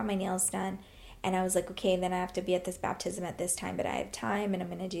went and got my nails done. And I was like, okay, then I have to be at this baptism at this time, but I have time and I'm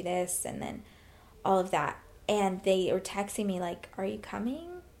going to do this and then all of that. And they were texting me like, are you coming?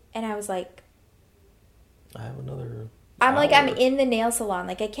 And I was like, I have another I'm like, I'm in the nail salon.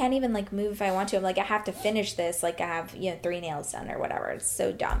 Like, I can't even, like, move if I want to. I'm like, I have to finish this. Like, I have, 3 nails done or whatever. It's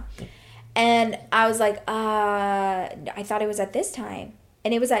so dumb. And I was like, I thought it was at this time.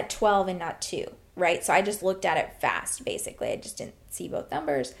 And it was at 12 and not 2, right? So I just looked at it fast, basically. I just didn't see both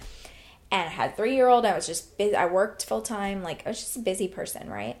numbers. And I had a 3-year-old. I was just busy. I worked full time. Like, I was just a busy person,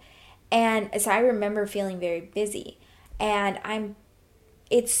 right? And so I remember feeling very busy. And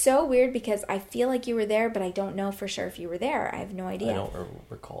it's so weird because I feel like you were there, but I don't know for sure if you were there. I have no idea. I don't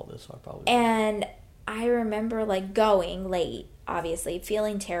recall this, so I probably And I remember, like, going late, obviously,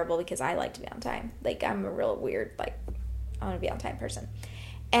 feeling terrible because I like to be on time. Like, I'm a real weird, like, I want to be on time person.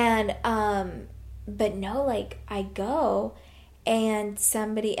 And, but no, like, I go... And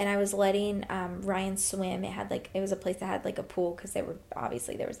I was letting Ryan swim. It was a place that had, like, a pool because there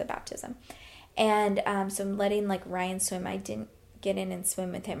was a baptism. And so I'm letting, like, Ryan swim. I didn't get in and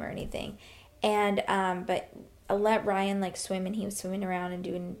swim with him or anything. And but I let Ryan, like, swim, and he was swimming around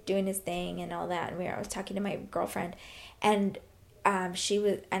and doing his thing and all that. And I was talking to my girlfriend, and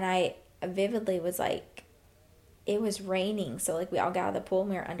I vividly was like, it was raining, so, like, we all got out of the pool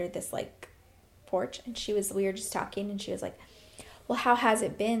and we were under this, like, porch, and we were just talking, and she was like, well, how has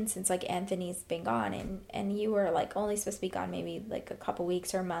it been since, like, Anthony's been gone? And you were, like, only supposed to be gone maybe, like, a couple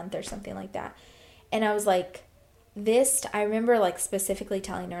weeks or a month or something like that. And I was like, I remember, like, specifically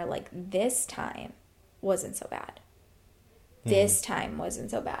telling her, like, this time wasn't so bad. This time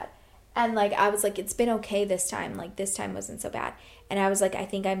wasn't so bad. And, like, I was like, it's been okay this time. Like, this time wasn't so bad. And I was like, I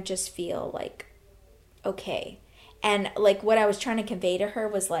think I just feel, like, okay. And, like, what I was trying to convey to her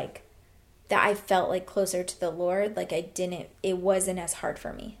was, like, that I felt like closer to the Lord, like it wasn't as hard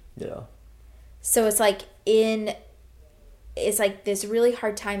for me. Yeah. So it's like this really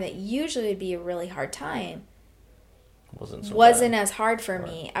hard time that usually would be a really hard time. Wasn't as hard for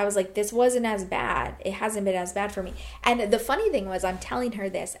me. I was like, this wasn't as bad. It hasn't been as bad for me. And the funny thing was, I'm telling her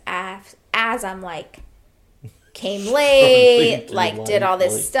this as I'm like, came late, like did all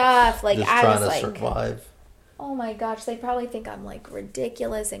this stuff. Like I was like, survive. Oh my gosh, they probably think I'm like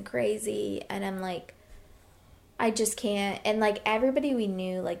ridiculous and crazy. And I'm like, I just can't. And like everybody we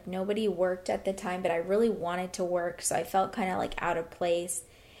knew, like nobody worked at the time, but I really wanted to work. So I felt kind of like out of place.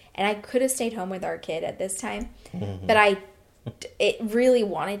 And I could have stayed home with our kid at this time. Mm-hmm. But I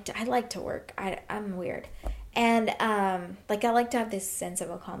like to work. I'm weird. And like I like to have this sense of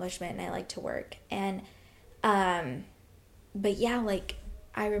accomplishment and I like to work. And but yeah, like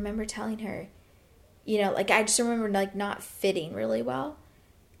I remember telling her, you know, like I just remember like not fitting really well.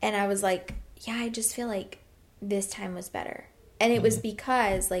 And I was like, yeah, I just feel like this time was better. And it was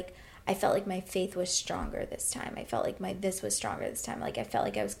because like I felt like my faith was stronger this time. I felt like this was stronger this time. Like I felt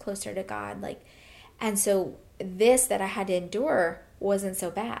like I was closer to God. Like, and so this that I had to endure wasn't so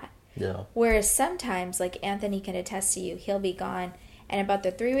bad. Yeah. Whereas sometimes, like Anthony can attest to you, he'll be gone, and about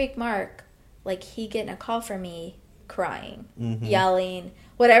the 3-week mark, like he getting a call from me, crying, yelling,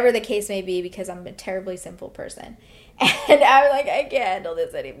 whatever the case may be, because I'm a terribly simple person, and I'm like, I can't handle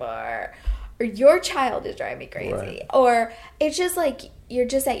this anymore. Or your child is driving me crazy, right. Or it's just like you're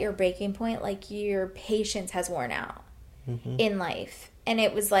just at your breaking point, like your patience has worn out in life, and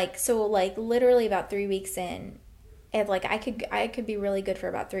it was like so, like literally about 3 weeks in. And like I could be really good for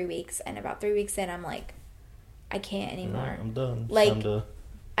about 3 weeks, and about 3 weeks in, I'm like, I can't anymore. I'm done. Like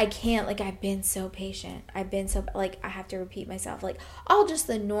I can't. Like I've been so patient. I've been so like I have to repeat myself. Like all just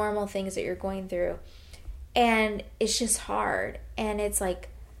the normal things that you're going through, and it's just hard. And it's like,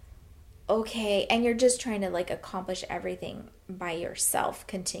 okay, and you're just trying to like accomplish everything by yourself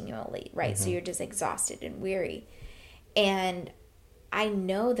continually, right? So you're just exhausted and weary. And I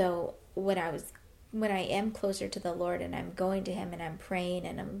know though when I am closer to the Lord and I'm going to Him and I'm praying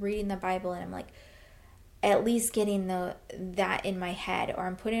and I'm reading the Bible and I'm like at least getting that in my head, or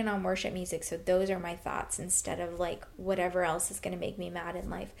I'm putting on worship music so those are my thoughts instead of like whatever else is going to make me mad in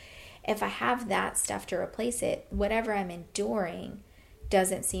life. If I have that stuff to replace it, whatever I'm enduring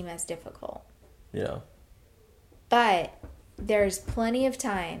doesn't seem as difficult. Yeah. But there's plenty of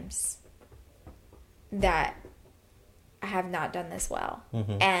times that I have not done this well.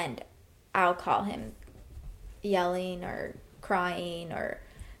 And I'll call him yelling or crying or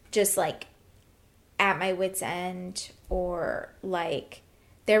just like at my wit's end, or like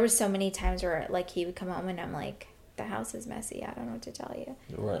there was so many times where like he would come home and I'm like, the house is messy, I don't know what to tell you.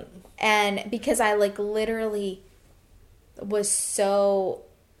 Right. And because I like literally was so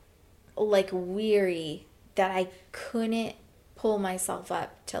like weary that I couldn't pull myself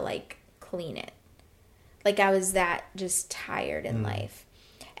up to like clean it. Like I was that just tired in life.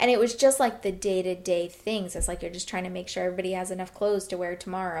 And it was just like the day-to-day things. It's like you're just trying to make sure everybody has enough clothes to wear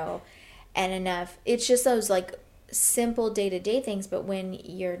tomorrow and enough. It's just those like simple day-to-day things. But when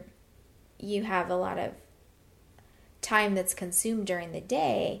you have a lot of time that's consumed during the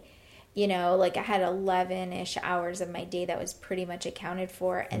day, you know, like I had 11-ish hours of my day that was pretty much accounted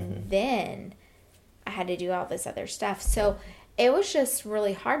for. And then I had to do all this other stuff. So it was just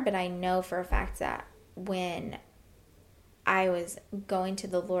really hard. But I know for a fact that when I was going to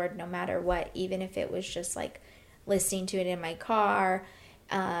the Lord no matter what, even if it was just like listening to it in my car,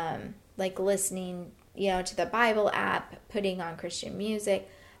 like listening, you know, to the Bible app, putting on Christian music,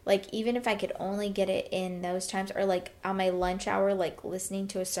 like even if I could only get it in those times, or like on my lunch hour, like listening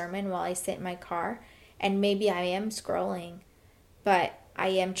to a sermon while I sit in my car, and maybe I am scrolling, but I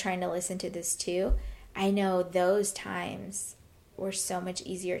am trying to listen to this too. I know those times were so much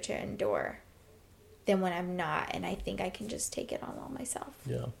easier to endure than when I'm not, and I think I can just take it on all myself.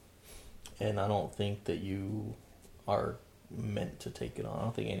 Yeah. And I don't think that you are meant to take it on. I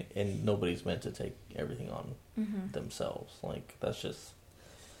don't think and nobody's meant to take everything on themselves. Like that's just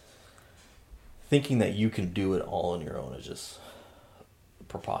thinking that you can do it all on your own is just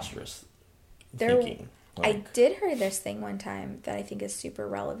preposterous thinking. Like, I did hear this thing one time that I think is super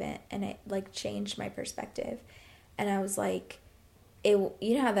relevant, and it like changed my perspective. And I was like, you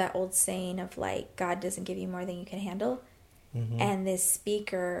know how that old saying of like God doesn't give you more than you can handle? And this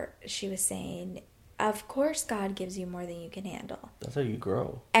speaker, she was saying, of course God gives you more than you can handle. That's how you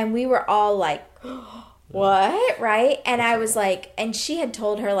grow. And we were all like, what? Right? And I was like, and she had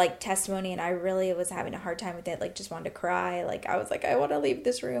told her like testimony, and I really was having a hard time with it. Like, just wanted to cry. Like, I was like, I want to leave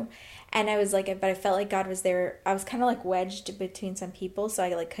this room. And I was like, but I felt like God was there. I was kind of like wedged between some people, so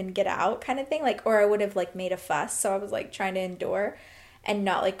I like couldn't get out, kind of thing. Like, or I would have like made a fuss. So I was like trying to endure and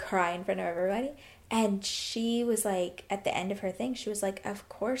not like cry in front of everybody. And she was like, at the end of her thing, she was like, of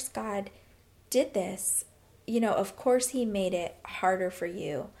course God did this. You know, of course he made it harder for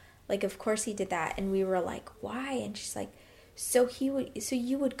you. Like, of course he did that. And we were like, why? And she's like, so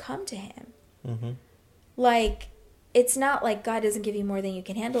you would come to him. Mm-hmm. Like, it's not like God doesn't give you more than you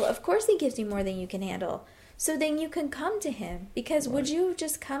can handle. Of course he gives you more than you can handle. So then you can come to him. Because would you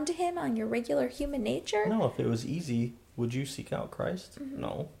just come to him on your regular human nature? No, if it was easy, would you seek out Christ? Mm-hmm.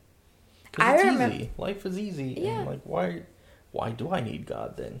 No. Because it's easy. Life is easy. Yeah. And like, why do I need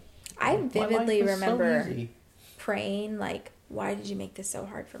God then? I vividly remember praying, like, why did you make this so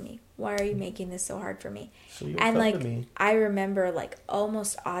hard for me? Why are you making this so hard for me? So you'll and like, come to me. I remember, like,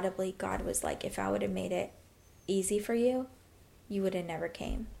 almost audibly, God was like, if I would have made it easy for you, you would have never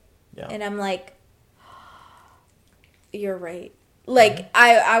came. Yeah. And I'm like, you're right. Like,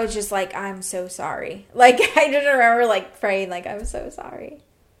 I was just like, I'm so sorry. Like, I just remember, like, praying, like, I'm so sorry.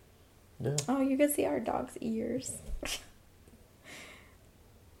 Yeah. Oh, you can see our dog's ears.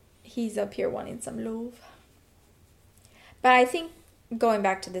 He's up here wanting some love. But I think, going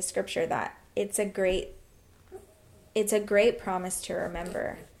back to the scripture, that it's a great promise to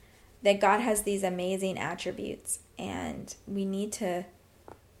remember that God has these amazing attributes, and we need to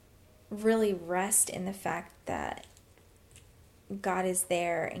really rest in the fact that God is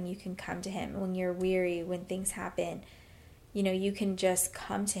there and you can come to him when you're weary, when things happen. You know, you can just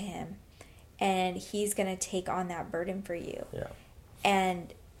come to him and he's going to take on that burden for you. Yeah.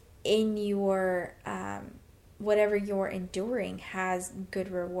 And in your whatever you're enduring has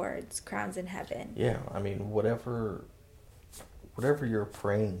good rewards, crowns in heaven. Yeah, I mean, whatever you're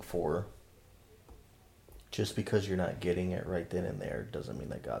praying for, just because you're not getting it right then and there doesn't mean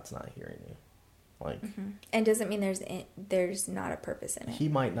that God's not hearing you. Like, and doesn't mean there's not a purpose in it. He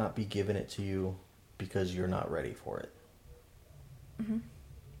might not be giving it to you because you're not ready for it. Mm-hmm.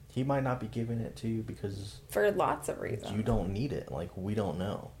 He might not be giving it to you because for lots of reasons you don't need it. Like, we don't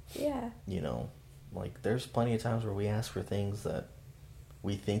know. Yeah. You know, like, there's plenty of times where we ask for things that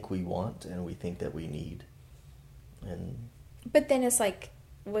we think we want and we think that we need. But then it's like,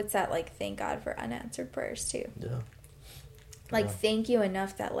 what's that, like, thank God for unanswered prayers too. Yeah. Like, thank you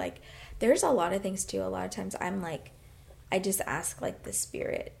enough that, like, there's a lot of things too. A lot of times I'm like, I just ask, like, the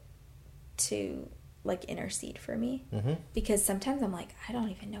Spirit to, like, intercede for me. Mm-hmm. Because sometimes I'm like, I don't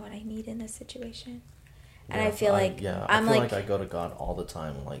even know what I need in this situation. And I feel like, I feel like I go to God all the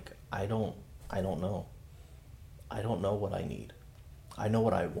time. Like, I don't know. I don't know what I need. I know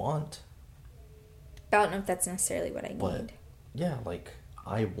what I want. I don't know if that's necessarily what I need. But, yeah, like,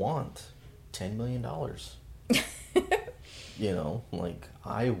 I want $10 million. You know, like,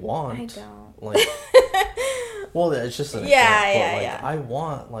 I want... I don't. Like, well, it's just an example. Yeah. I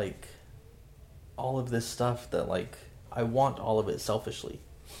want, like, all of this stuff that, like, I want all of it selfishly.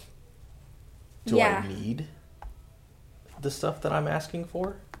 Do I need the stuff that I'm asking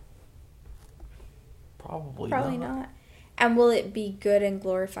for? Probably not. And will it be good and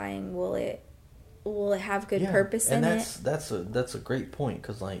glorifying? Will it have good purpose in it? And that's a great point,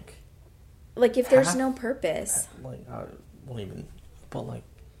 because, like if there's no purpose, like, I won't even. But, like,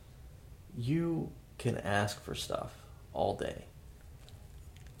 you can ask for stuff all day.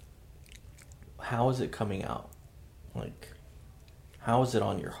 How is it coming out? Like, how is it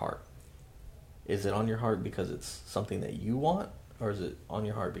on your heart? Is it on your heart because it's something that you want, or is it on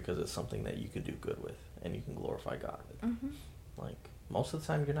your heart because it's something that you can do good with and you can glorify God with? Mm-hmm. Like, most of the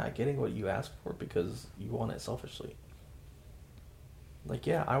time you're not getting what you ask for because you want it selfishly. Like,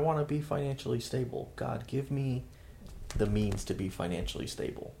 yeah, I want to be financially stable. God, give me the means to be financially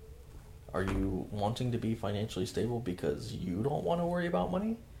stable. Are you wanting to be financially stable because you don't want to worry about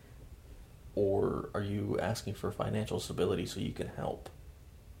money? Or are you asking for financial stability so you can help?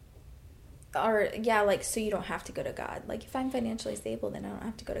 Or, so you don't have to go to God. Like, if I'm financially stable, then I don't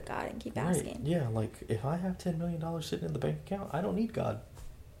have to go to God and keep asking. Yeah, like, if I have $10 million sitting in the bank account, I don't need God.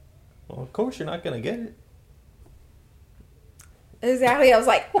 Well, of course you're not going to get it. Exactly. I was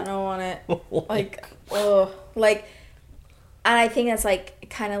like, I don't want it. Like, oh. Like, and I think that's, like,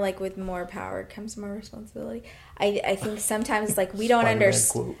 kind of like with more power comes more responsibility. I think sometimes, like, we don't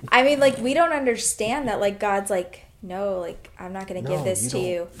understand. I mean, like, we don't understand that, like, God's, like, no, like, I'm not going to give this to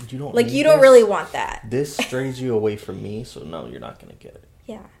you. You don't like, you don't really want that. This strays you away from me, so no, you're not going to get it.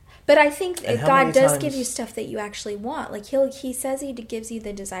 Yeah. But I think God does give you stuff that you actually want. Like, he says he gives you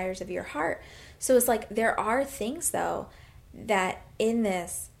the desires of your heart. So it's like, there are things, though, that in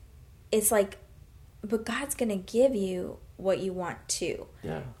this, it's like, but God's going to give you what you want too.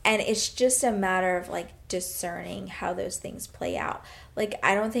 Yeah. And it's just a matter of, like, discerning how those things play out. Like,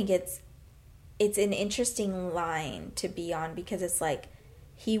 I don't think it's an interesting line to be on, because it's like,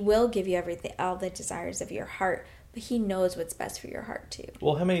 he will give you everything, all the desires of your heart, but he knows what's best for your heart too.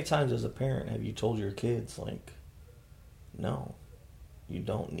 Well, how many times as a parent have you told your kids, like, no, you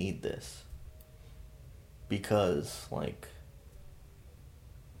don't need this? Because, like...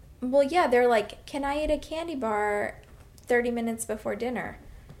 Well, yeah, they're like, can I eat a candy bar 30 minutes before dinner?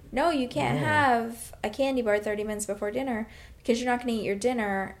 No, you can't have a candy bar 30 minutes before dinner, because you're not going to eat your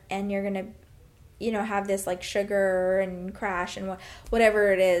dinner, and you're going to, you know, have this, like, sugar and crash and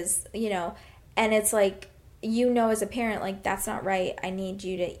whatever it is, you know. And it's like, you know, as a parent, like, that's not right. I need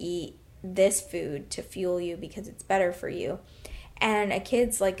you to eat this food to fuel you because it's better for you. And a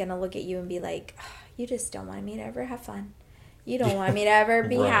kid's, like, going to look at you and be like, oh, you just don't want me to ever have fun. You don't want me to ever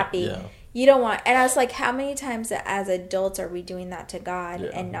be happy. Yeah. You don't want... And I was like, how many times as adults are we doing that to God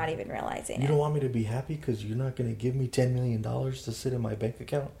and not even realizing it? You don't want me to be happy because you're not going to give me $10 million to sit in my bank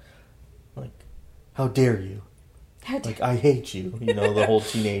account? Like, how dare you? Like, I hate you. You know, the whole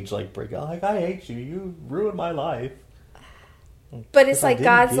teenage, like, breakout. Like, I hate you. You ruined my life. But it's like,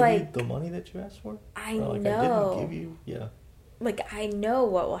 God's like... the money that you asked for? I know. I didn't give you... Yeah. Like, I know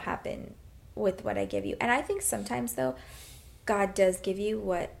what will happen with what I give you. And I think sometimes, though, God does give you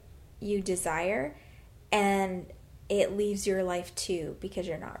what you desire, and it leaves your life too because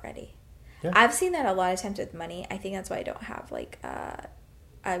you're not ready. Yeah. I've seen that a lot of times with money. I think that's why I don't have, like,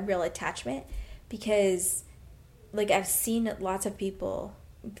 a real attachment, because, like, I've seen lots of people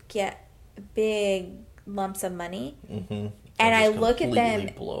get big lumps of money, and I look at them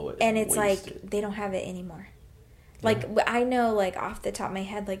and it's like they don't have it anymore. Like, I know, like, off the top of my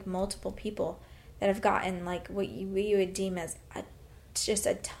head, like, multiple people that have gotten, like, what you would deem as just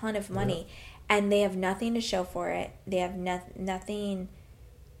a ton of money, and they have nothing to show for it. They have nothing,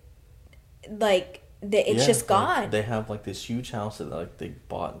 like, it's just gone. They have, like, this huge house that, like, they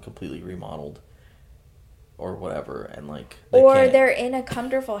bought and completely remodeled or whatever, and, like... they're in a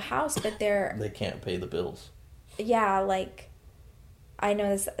comfortable house, but they can't pay the bills. Yeah, like... I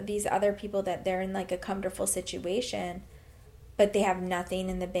know these other people that they're in, like, a comfortable situation, but they have nothing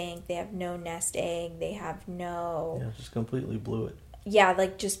in the bank. They have no nest egg. They have no... Yeah, just completely blew it. Yeah,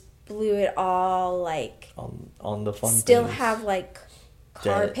 like, just blew it all, like... On the fun still things. Have, like,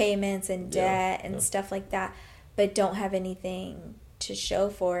 car payments and debt and stuff like that, but don't have anything to show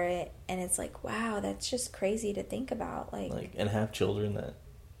for it. And it's like, wow, that's just crazy to think about. Like, and have children that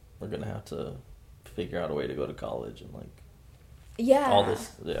are going to have to figure out a way to go to college and, like... Yeah. All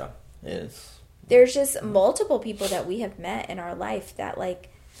this, There's just multiple people that we have met in our life that, like,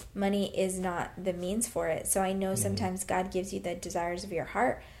 money is not the means for it. So I know sometimes God gives you the desires of your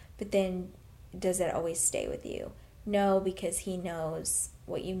heart, but then does it always stay with you? No, because he knows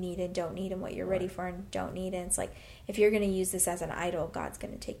what you need and don't need, and what you're ready for and don't need. And it's like, if you're going to use this as an idol, God's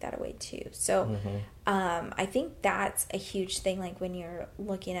going to take that away too. So I think that's a huge thing. Like, when you're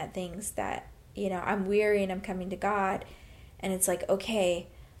looking at things that, you know, I'm weary and I'm coming to God, and it's like, okay,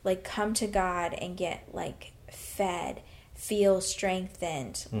 like, come to God and get, like, fed, feel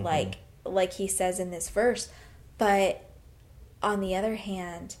strengthened, like he says in this verse. But on the other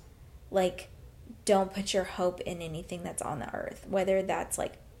hand, like, don't put your hope in anything that's on the earth, whether that's,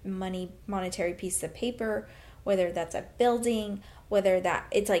 like, monetary piece of paper, whether that's a building, whether that,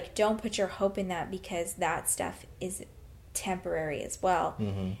 it's like, don't put your hope in that, because that stuff is temporary as well.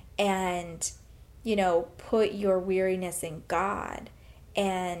 And, you know, put your weariness in God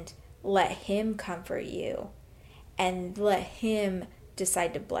and let him comfort you and let him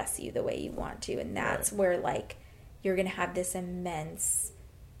decide to bless you the way you want to. And that's where, like, you're going to have this immense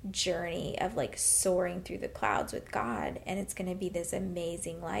journey of, like, soaring through the clouds with God. And it's going to be this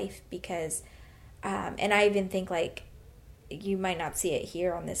amazing life because, and I even think, like, you might not see it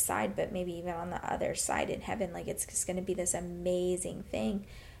here on this side, but maybe even on the other side in heaven, like, it's just going to be this amazing thing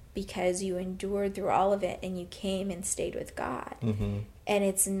because you endured through all of it and you came and stayed with God. And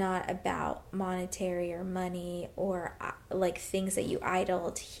it's not about monetary or money or, like, things that you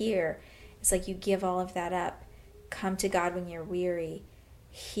idled here. It's like, you give all of that up. Come to God when you're weary.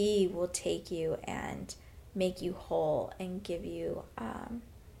 He will take you and make you whole and give you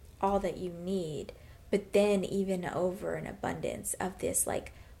all that you need. But then even over an abundance of this,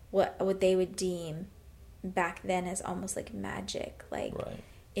 like, what they would deem back then as almost like magic, like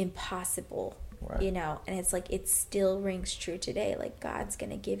impossible, you know, and it's like it still rings true today. Like God's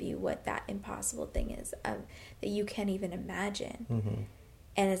gonna give you what that impossible thing is that you can't even imagine.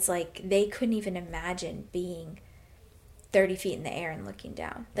 And it's like they couldn't even imagine being 30 feet in the air and looking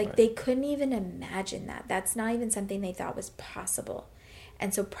down. Like they couldn't even imagine that. That's not even something they thought was possible.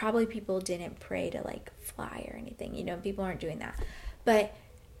 And so probably people didn't pray to like fly or anything, you know, people aren't doing that. But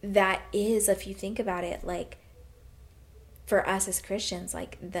that is, if you think about it, like for us as Christians,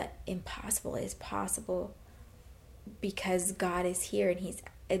 like the impossible is possible because God is here, and he's,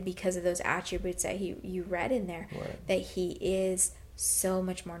 because of those attributes that you read in there, that he is so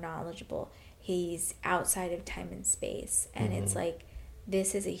much more knowledgeable. He's outside of time and space. And it's like,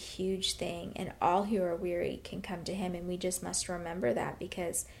 this is a huge thing, and all who are weary can come to him. And we just must remember that,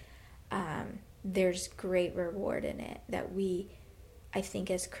 because there's great reward in it that I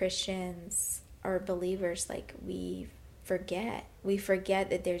think as Christians or believers, like we forget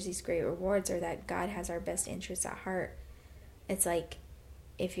that there's these great rewards, or that God has our best interests at heart. It's like,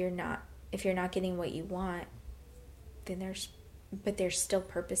 if you're not getting what you want, then there's still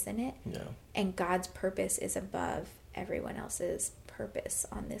purpose in it. Yeah. And God's purpose is above everyone else's purpose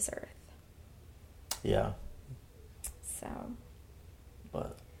on this earth. Yeah. So.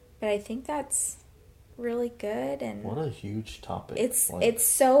 But I think that's really good. And what a huge topic. It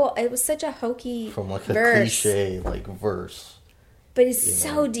was such a hokey from like a cliche like verse. But it's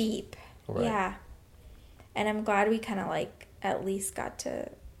so deep. Right. Yeah. And I'm glad we kind of like at least got to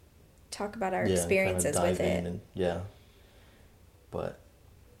talk about our experiences with it. But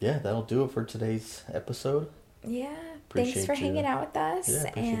yeah, that'll do it for today's episode. Yeah. Thanks for hanging out with us. Yeah,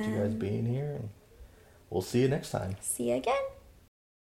 appreciate you guys being here. And we'll see you next time. See you again.